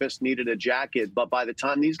breakfast, needed a jacket. But by the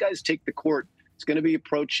time these guys take the court, it's going to be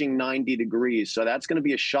approaching 90 degrees. So that's going to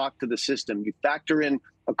be a shock to the system. You factor in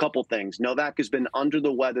a couple things. Novak has been under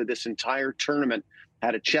the weather this entire tournament,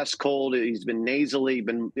 had a chest cold. He's been nasally,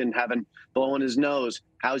 been having blowing his nose.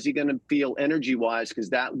 How's he going to feel energy-wise? Because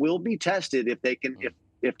that will be tested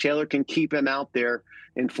if Taylor can keep him out there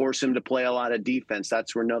and force him to play a lot of defense.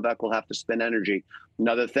 That's where Novak will have to spend energy.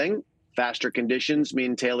 Another thing, faster conditions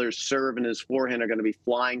mean Taylor's serve and his forehand are going to be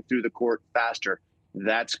flying through the court faster.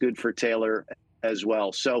 That's good for Taylor. as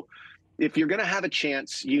well. So if you're going to have a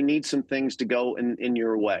chance, you need some things to go in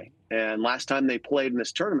your way. And last time they played in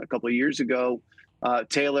this tournament a couple of years ago,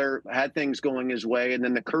 Taylor had things going his way, and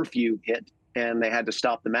then the curfew hit, and they had to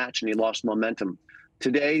stop the match, and he lost momentum.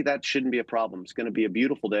 Today, that shouldn't be a problem. It's going to be a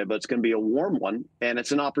beautiful day, but it's going to be a warm one, and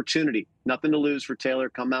it's an opportunity. Nothing to lose for Taylor.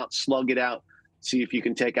 Come out, slug it out, see if you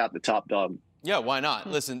can take out the top dog. Yeah, why not?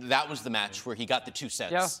 Listen, that was the match where he got the 2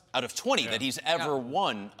 sets out of 20 that he's ever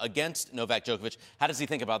won against Novak Djokovic. How does he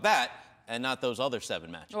think about that and not those other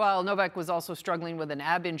 7 matches? Well, Novak was also struggling with an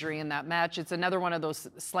ab injury in that match. It's another one of those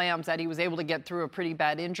slams that he was able to get through a pretty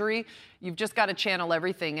bad injury. You've just got to channel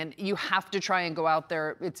everything, and you have to try and go out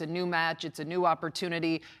there. It's a new match. It's a new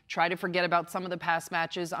opportunity. Try to forget about some of the past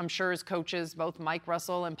matches. I'm sure his coaches, both Mike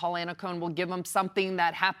Russell and Paul Annacone, will give him something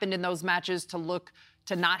that happened in those matches to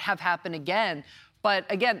not have happen again. But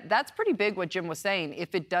again, that's pretty big what Jim was saying.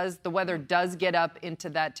 If the weather does get up into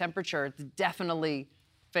that temperature, it definitely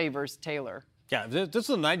favors Taylor. Yeah, this is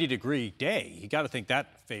a 90-degree day. You got to think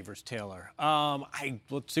that favors Taylor.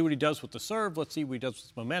 Let's see what he does with the serve. Let's see what he does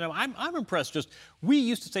with momentum. I'm impressed. We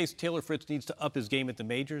used to say Taylor Fritz needs to up his game at the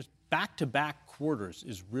majors. Back-to-back quarters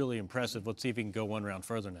is really impressive. Let's see if he can go one round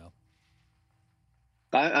further now.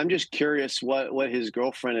 I'm just curious what his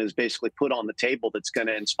girlfriend has basically put on the table that's going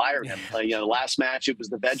to inspire him. Last match it was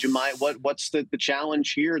the Vegemite. What's the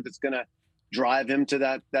challenge here that's going to drive him to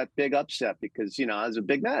that big upset? Because as a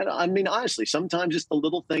big man, I mean, honestly, sometimes just the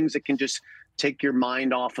little things that can just take your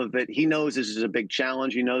mind off of it. He knows this is a big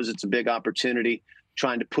challenge. He knows it's a big opportunity,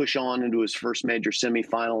 trying to push on into his first major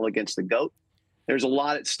semifinal against the GOAT. There's a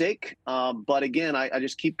lot at stake. But again, I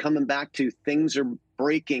just keep coming back to things are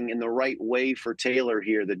breaking in the right way for Taylor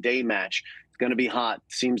here. The day match, it's going to be hot.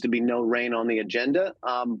 Seems to be no rain on the agenda.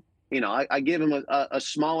 I give him a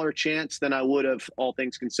smaller chance than I would have, all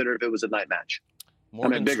things considered, if it was a night match.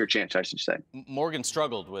 Bigger chance, I should say. Morgan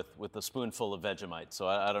struggled with a spoonful of Vegemite, so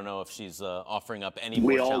I don't know if she's offering up any more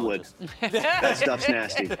We all challenges. would. That stuff's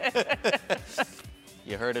nasty.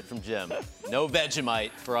 You heard it from Jim. No Vegemite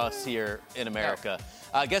for us here in America.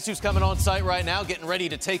 Guess who's coming on site right now, getting ready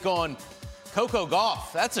to take on Coco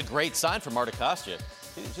Gauff. That's a great sign for Marta Kostyuk.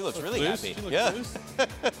 She looks really happy.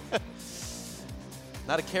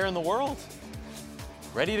 Not a care in the world.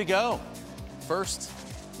 Ready to go. First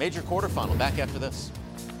major quarterfinal. Back after this.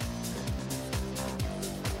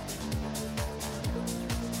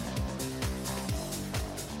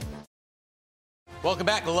 Welcome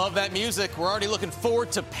back. Love that music. We're already looking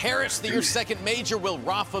forward to Paris, the year's second major. Will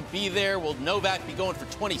Rafa be there? Will Novak be going for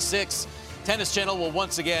 26? Tennis Channel will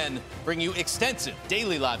once again bring you extensive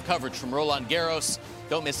daily live coverage from Roland Garros.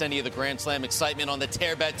 Don't miss any of the Grand Slam excitement on the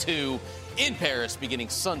Terre Battue in Paris beginning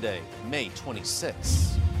Sunday, May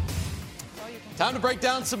 26th. Time to break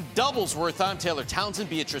down some doubles worth time. Taylor Townsend,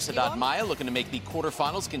 Beatriz Haddad-Maia looking to make the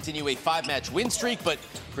quarterfinals, continue a 5-match win streak, but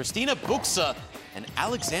Kristina Buxa and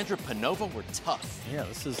Alexandra Panova were tough. Yeah,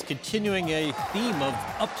 this is continuing a theme of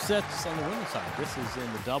upsets on the women's side. This is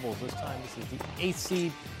in the doubles. This time, this is the 8th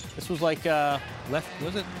seed. This was like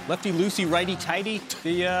lefty loosey, righty tighty.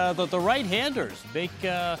 The right-handers make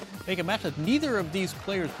a match. Neither of these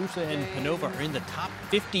players, Buxa and Panova, are in the top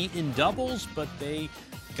 50 in doubles, but they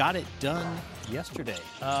got it done yesterday.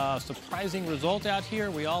 Surprising result out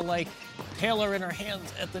here. We all like Taylor in her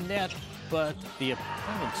hands at the net, but the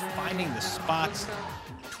opponents finding the spots.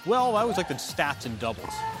 12, I always like the stats in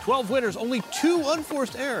doubles. 12 winners, only 2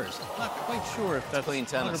 unforced errors. I'm not quite sure if that's clean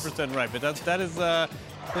tennis. 100% right, but that is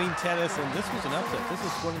clean tennis, and this was an upset. This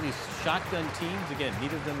is one of these shotgun teams. Again,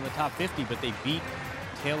 neither of them in the top 50, but they beat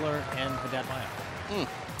Taylor and Haddad-Maia.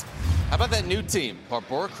 How about that new team?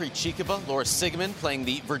 Barbora Krejcikova, Laura Sigmund playing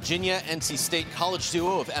the Virginia-NC State college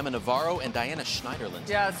duo of Emma Navarro and Diana Schneiderlin.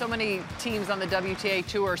 Yeah, so many teams on the WTA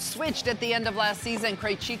Tour switched at the end of last season.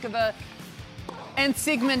 Krejcikova and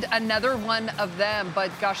Sigmund, another one of them.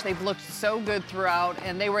 But gosh, they've looked so good throughout,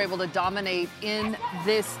 and they were able to dominate in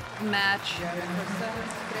this match.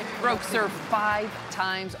 Broke serve 5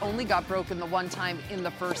 times, only got broken the 1 time in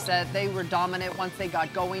the first set. They were dominant once they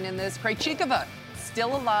got going in this. Krejcikova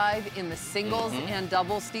still alive in the singles and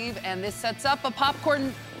doubles, Steve, and this sets up a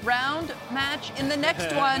popcorn round match in the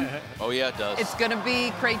next one. Oh, yeah, it does. It's going to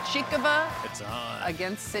be Krejcikova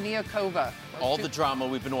against Siniakova. All the drama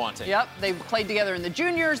we've been wanting. Yep, they played together in the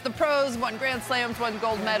juniors, the pros, won Grand Slams, won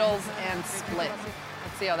gold medals, and split.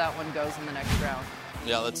 Let's see how that one goes in the next round.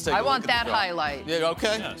 Yeah, let's take a look. I want at that the draw. highlight. Yeah,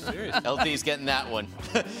 okay. Yeah, seriously. LD's getting that one.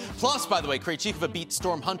 Plus, by the way, Krejcikova beat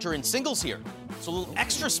Storm Hunter in singles here. So a little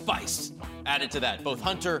extra spice added to that. Both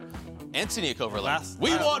Hunter and Siniakova.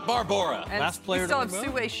 We want Barbora. And last player we still to have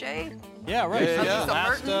remove. Sue Shea. Yeah, right. Yeah.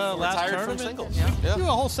 Last Retired tournament. from singles. Yeah. Do a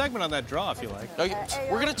whole segment on that draw if you like.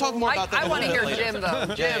 We're going to talk more about that. I want to hear later. Jim, though.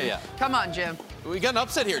 Jim, Yeah. Come on, Jim. We got an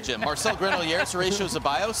upset here, Jim. Marcel Granollers, Horacio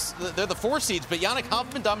Zeballos, they're the 4 seeds, but Yannick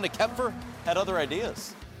Hanfmann, Dominik Kepfer had other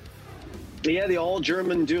ideas. Yeah, the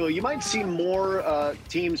all-German duo. You might see more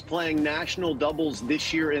teams playing national doubles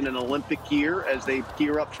this year in an Olympic year as they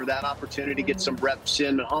gear up for that opportunity to get some reps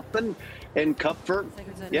in. Hanfmann and Kupfer,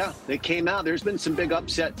 yeah, they came out. There's been some big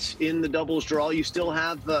upsets in the doubles draw. You still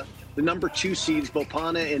have the number 2 seeds,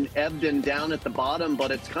 Bopana and Ebden, down at the bottom, but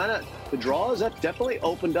it's kind of, the draws have definitely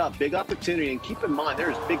opened up. Big opportunity, and keep in mind,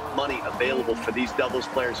 there's big money available for these doubles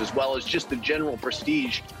players as well as just the general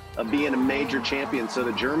prestige of being a major champion. So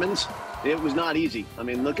the Germans, it was not easy. I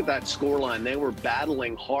mean, look at that scoreline. They were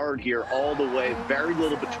battling hard here all the way. Very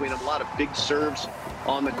little between them. A lot of big serves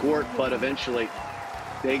on the court, but eventually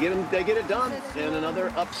they get it done. And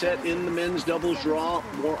another upset in the men's doubles draw.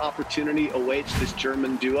 More opportunity awaits this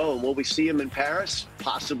German duo. And will we see them in Paris?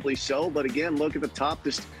 Possibly so. But again, look at the top.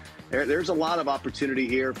 There's a lot of opportunity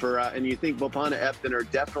here for, and you think Bopana Ebden are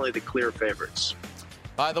definitely the clear favorites.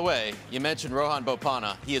 By the way, you mentioned Rohan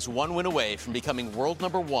Bopana. He is 1 win away from becoming world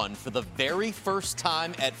number 1 for the very first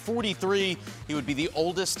time at 43. He would be the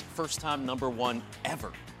oldest first-time number 1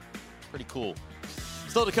 ever. Pretty cool.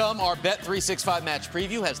 Still to come, our Bet365 match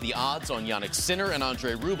preview has the odds on Jannik Sinner and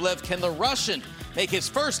Andrei Rublev. Can the Russian make his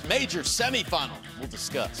first major semifinal? We'll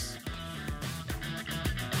discuss.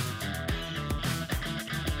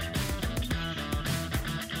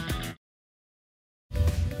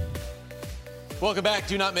 Welcome back.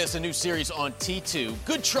 Do not miss a new series on T2,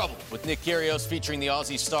 Good Trouble, with Nick Kyrgios, featuring the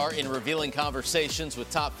Aussie star in revealing conversations with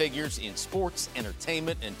top figures in sports,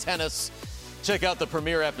 entertainment, and tennis. Check out the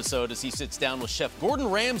premiere episode as he sits down with Chef Gordon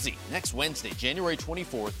Ramsay next Wednesday, January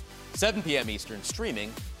 24th, 7 p.m. Eastern,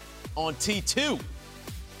 streaming on T2.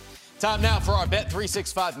 Time now for our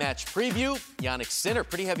Bet365 match preview. Jannik Sinner,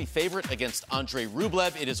 pretty heavy favorite against Andrei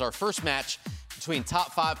Rublev. It is our first match between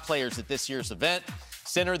top 5 players at this year's event.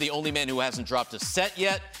 Sinner, the only man who hasn't dropped a set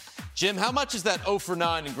yet. Jim, how much is that 0 for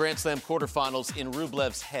 9 in Grand Slam quarterfinals in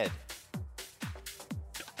Rublev's head?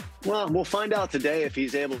 Well, we'll find out today if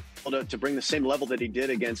he's able to bring the same level that he did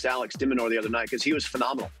against Alex de Minaur the other night, because he was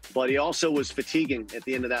phenomenal. But he also was fatiguing at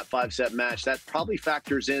the end of that 5-set match. That probably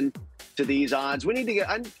factors in to these odds. We need to get,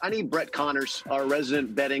 I need Brett Connors, our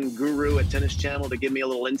resident betting guru at Tennis Channel, to give me a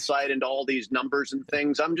little insight into all these numbers and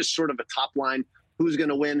things. I'm just sort of a top line, who's going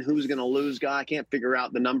to win, who's going to lose guy. I can't figure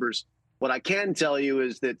out the numbers. What I can tell you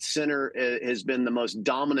is that Sinner has been the most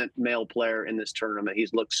dominant male player in this tournament.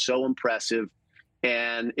 He's looked so impressive.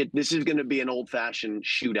 And this is going to be an old-fashioned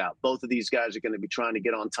shootout. Both of these guys are going to be trying to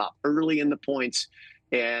get on top early in the points.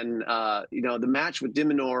 And, the match with de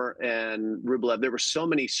Minaur and Rublev, there were so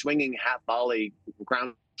many swinging half-volley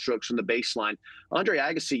ground strokes from the baseline. Andre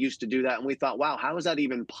Agassi used to do that, and we thought, wow, how is that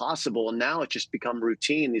even possible? And now it's just become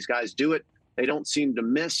routine. These guys do it. They don't seem to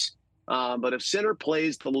miss. But if Sinner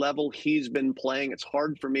plays the level he's been playing, it's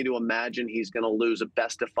hard for me to imagine he's going to lose a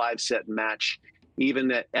best-of-5 set match,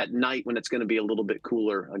 even at night when it's going to be a little bit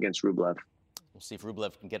cooler against Rublev. We'll see if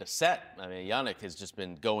Rublev can get a set. I mean, Jannik has just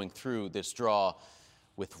been going through this draw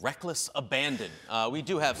with reckless abandon. We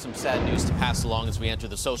do have some sad news to pass along as we enter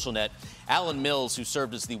the social net. Alan Mills, who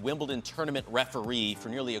served as the Wimbledon tournament referee for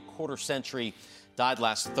nearly a quarter century, died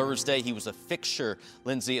last Thursday. He was a fixture,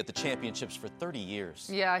 Lindsay, at the championships for 30 years.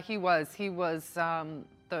 Yeah, he was. He was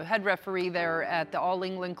the head referee there at the All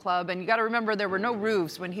England Club. And you got to remember, there were no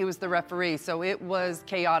roofs when he was the referee, so it was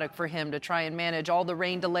chaotic for him to try and manage all the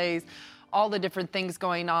rain delays, all the different things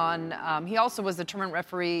going on. He also was the tournament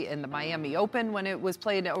referee in the Miami Open when it was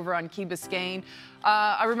played over on Key Biscayne.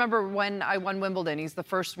 I remember when I won Wimbledon, he's the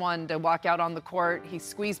first one to walk out on the court. He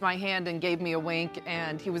squeezed my hand and gave me a wink,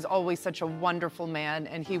 and he was always such a wonderful man,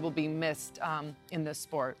 and he will be missed in this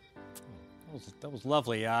sport. That was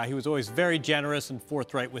lovely. He was always very generous and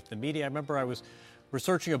forthright with the media. I remember I was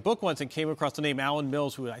researching a book once and came across the name Alan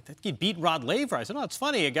Mills, who I think he beat Rod Laver. I said, oh, it's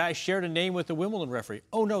funny. A guy shared a name with the Wimbledon referee.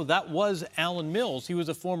 Oh, no, that was Alan Mills. He was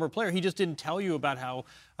a former player. He just didn't tell you about how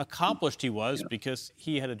accomplished he was because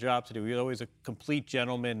he had a job to do. He was always a complete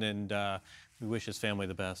gentleman, and we wish his family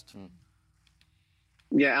the best.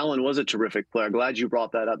 Yeah, Alan was a terrific player. Glad you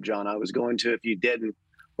brought that up, John. I was going to if you didn't.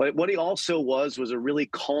 But what he also was a really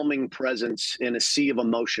calming presence in a sea of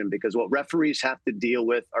emotion, because what referees have to deal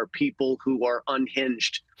with are people who are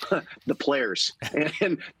unhinged, the players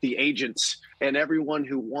and the agents and everyone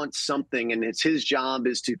who wants something. And it's his job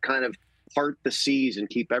is to kind of part the seas and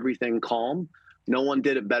keep everything calm. No one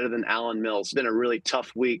did it better than Alan Mills. It's been a really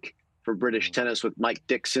tough week for British tennis with Mike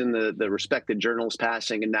Dixon, the respected journalist,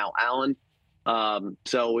 passing, and now Alan.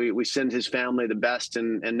 So we send his family the best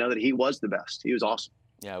and know that he was the best. He was awesome.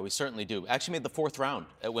 Yeah, we certainly do. Actually made the 4th round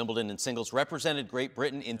at Wimbledon in singles, represented Great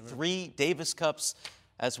Britain in 3 Davis Cups,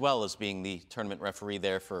 as well as being the tournament referee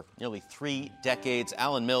there for nearly 3 decades.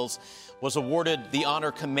 Alan Mills was awarded the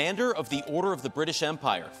honor Commander of the Order of the British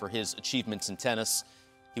Empire for his achievements in tennis.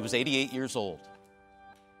 He was 88 years old.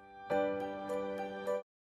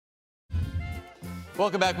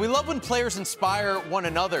 Welcome back. We love when players inspire one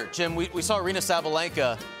another. Jim, we saw Aryna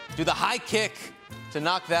Sabalenka do the high kick to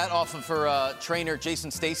knock that off of her trainer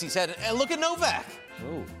Jason Stacey's head. And look at Novak.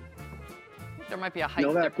 Ooh. There might be a height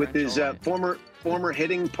Novak with his differential. former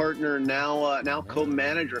hitting partner, now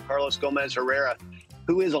co-manager Carlos Gomez Herrera,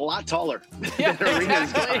 who is a lot taller than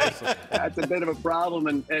Aryna's guy. That's a bit of a problem.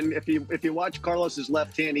 And if you watch Carlos's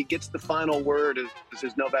left hand, he gets the final word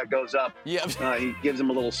as Novak goes up. Yeah. He gives him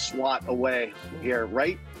a little swat away here,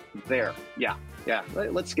 right there. Yeah.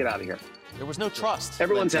 Let's get out of here. There was no trust.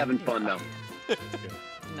 Everyone's having fun though.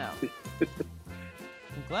 No.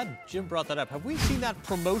 I'm glad Jim brought that up. Have we seen that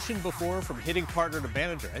promotion before from hitting partner to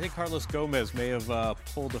manager? I think Carlos Gomez may have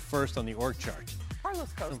pulled the first on the org chart.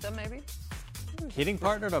 Carlos Costa, maybe? Hitting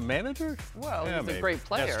partner to manager? Well, Yeah, he's maybe. a great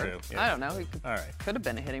player. That's true. Yeah. I don't know. He could, All right. could have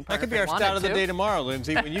been a hitting That partner. could be if our he stat wanted of the to. day tomorrow,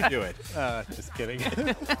 Lindsay, when you do it. Just kidding.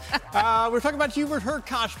 We're talking about Hubert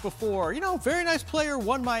Hurkacz before. Very nice player,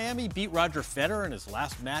 won Miami, beat Roger Federer in his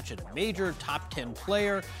last match at a major, top 10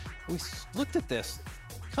 player. We looked at this.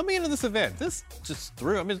 Coming into this event, this just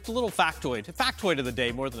threw. I mean, it's a little factoid of the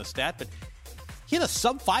day more than a stat, but he had a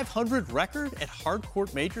sub-500 record at hard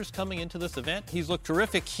court majors coming into this event. He's looked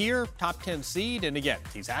terrific here, top 10 seed, and again,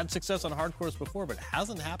 he's had success on hard courts before, but it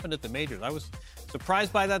hasn't happened at the majors. I was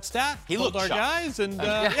surprised by that stat. He Told looked our shocked. guys, and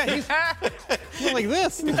he's like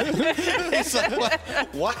this. He's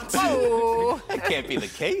like, what? Oh. That can't be the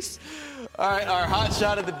case. All right, our hot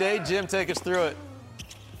shot of the day. Jim, take us through it.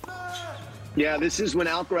 Yeah, this is when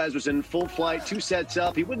Alcaraz was in full flight, 2 sets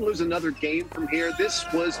up. He wouldn't lose another game from here. This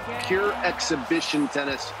was pure exhibition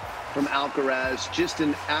tennis from Alcaraz. Just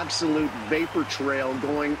an absolute vapor trail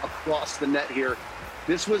going across the net here.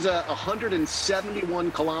 This was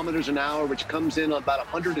 171 kilometers an hour, which comes in about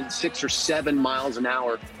 106 or 7 miles an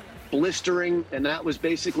hour. Blistering, and that was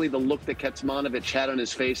basically the look that Kecmanovic had on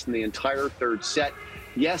his face in the entire 3rd set.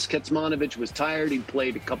 Yes, Kecmanovic was tired. He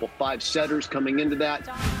played a couple 5-setters coming into that.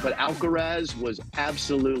 But Alcaraz was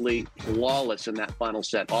absolutely flawless in that final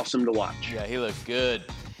set. Awesome to watch. Yeah, he looked good.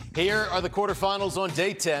 Here are the quarterfinals on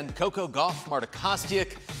day 10. Coco Gauff, Marta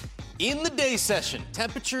Kostyuk. In the day session,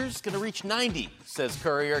 temperatures going to reach 90, says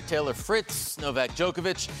Courier. Taylor Fritz, Novak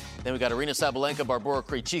Djokovic. Then we got Aryna Sabalenka, Barbora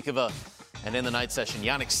Krejcikova. And in the night session,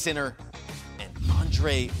 Jannik Sinner and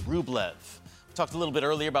Andrei Rublev. We talked a little bit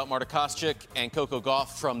earlier about Marta Kostyuk and Coco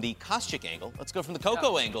Gauff from the Kostyuk angle. Let's go from the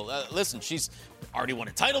Coco angle. Listen, she's already won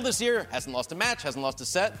a title this year, hasn't lost a match, hasn't lost a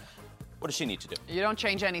set. What does she need to do? You don't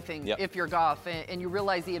change anything if you're Gauff, and you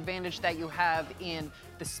realize the advantage that you have in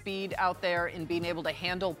the speed out there and being able to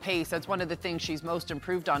handle pace. That's one of the things she's most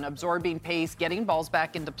improved on, absorbing pace, getting balls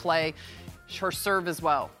back into play. Her serve as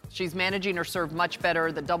well. She's managing her serve much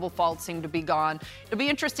better. The double faults seem to be gone. It'll be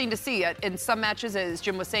interesting to see in some matches, as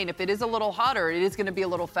Jim was saying, if it is a little hotter, it is going to be a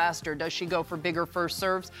little faster. Does she go for bigger first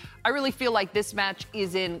serves? I really feel like this match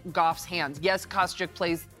is in Gauff's hands. Yes, Kostyuk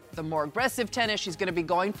plays the more aggressive tennis. She's going to be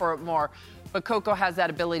going for it more. But Coco has that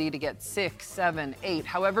ability to get 6, 7, 8,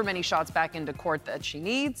 however many shots back into court that she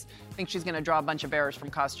needs. I think she's going to draw a bunch of errors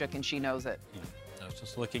from Kostyuk, and she knows it. I was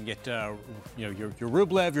just looking at, your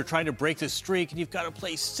Rublev. You're trying to break this streak, and you've got to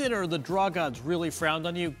play Sinner. The draw gods really frowned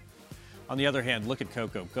on you. On the other hand, look at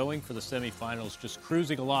Coco going for the semifinals, just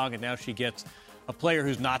cruising along, and now she gets a player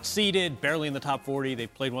who's not seeded, barely in the top 40.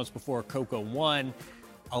 They've played once before. Coco won.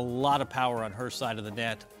 A lot of power on her side of the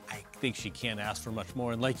net. I think she can't ask for much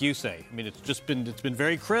more. And like you say, I mean, it's been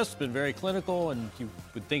very crisp, been very clinical, and you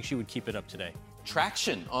would think she would keep it up today.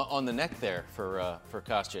 Traction on the neck there for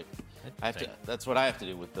Kostyuk. That's what I have to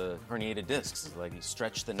do with the herniated discs. Like you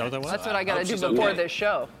stretch the neck. That's what I got to do before this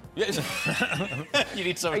show. You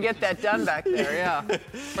need some. I get that done back there, yeah.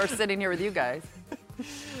 We're sitting here with you guys.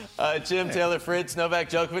 Jim, Taylor Fritz, Novak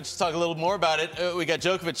Djokovic. Let's talk a little more about it. We got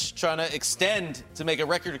Djokovic trying to extend to make a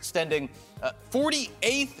record-extending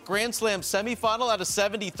 48th Grand Slam semifinal out of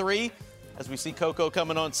 73. As we see Coco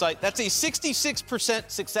coming on site, that's a 66%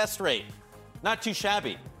 success rate. Not too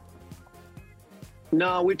shabby.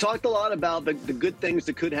 No, we talked a lot about the good things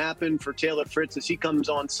that could happen for Taylor Fritz as he comes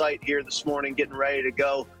on site here this morning, getting ready to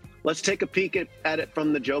go. Let's take a peek at it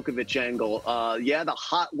from the Djokovic angle. The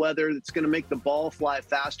hot weather that's going to make the ball fly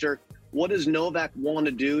faster. what does Novak want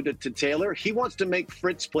to do to Taylor? He wants to make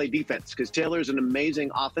Fritz play defense because Taylor's an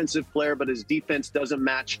amazing offensive player, but his defense doesn't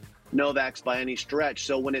match Novak's by any stretch.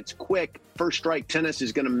 So when it's quick, first strike tennis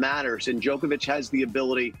is going to matter. And Djokovic has the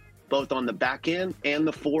ability both on the backhand and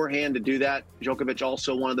the forehand to do that. Djokovic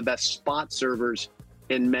also one of the best spot servers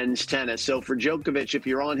in men's tennis. So for Djokovic, if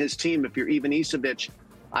you're on his team, if you're Ivan Isavic,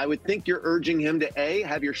 I would think you're urging him to A,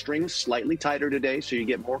 have your strings slightly tighter today so you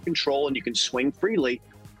get more control and you can swing freely,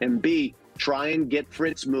 and B, try and get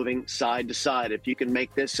Fritz moving side to side. If you can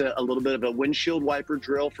make this a little bit of a windshield wiper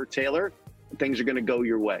drill for Taylor, things are going to go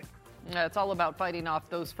your way. Yeah, it's all about fighting off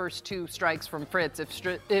those first two strikes from Fritz.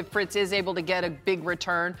 If Fritz is able to get a big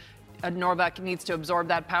return, Novak needs to absorb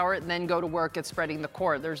that power and then go to work at spreading the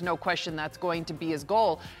court. There's no question that's going to be his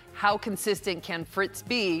goal. How consistent can Fritz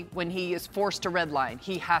be when he is forced to redline?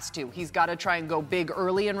 He has to. He's got to try and go big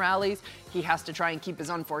early in rallies. He has to try and keep his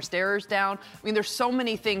unforced errors down. I mean, there's so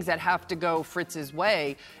many things that have to go Fritz's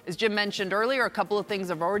way. As Jim mentioned earlier, a couple of things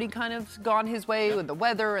have already kind of gone his way with the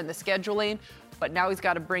weather and the scheduling, but now he's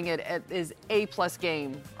got to bring it at his A-plus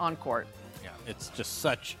game on court. It's just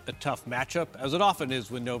such a tough matchup, as it often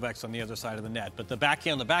is when Novak's on the other side of the net. But the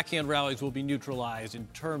backhand rallies will be neutralized in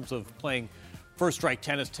terms of playing first strike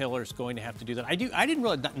tennis. Taylor's going to have to do that. I didn't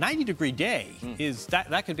realize 90-degree day is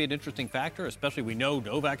that could be an interesting factor, especially we know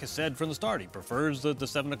Novak has said from the start he prefers the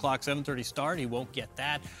 7 o'clock, 7:30 start. He won't get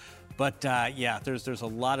that. But, there's a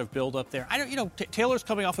lot of build-up there. Taylor's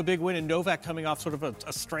coming off a big win and Novak coming off sort of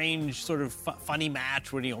a strange, sort of funny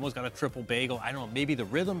match when he almost got a triple bagel. I don't know, maybe the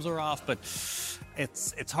rhythms are off, but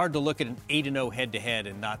it's hard to look at an 8-0 head-to-head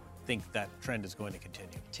and not think that trend is going to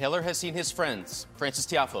continue. Taylor has seen his friends, Francis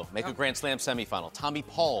Tiafoe, make a Grand Slam semifinal. Tommy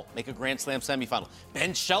Paul make a Grand Slam semifinal.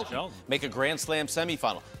 Ben Shelton make a Grand Slam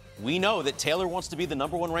semifinal. We know that Taylor wants to be the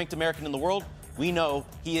number one ranked American in the world. We know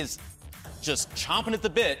he is just chomping at the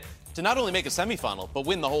bit to not only make a semifinal, but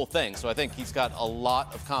win the whole thing. So I think he's got a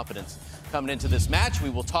lot of confidence coming into this match. We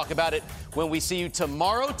will talk about it when we see you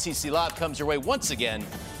tomorrow. TC Live comes your way once again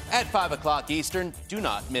at 5 o'clock Eastern. Do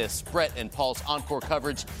not miss Brett and Paul's encore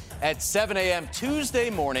coverage at 7 a.m. Tuesday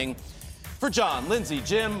morning. For John, Lindsay,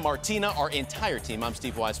 Jim, Martina, our entire team, I'm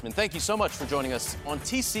Steve Weissman. Thank you so much for joining us on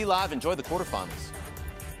TC Live. Enjoy the quarterfinals.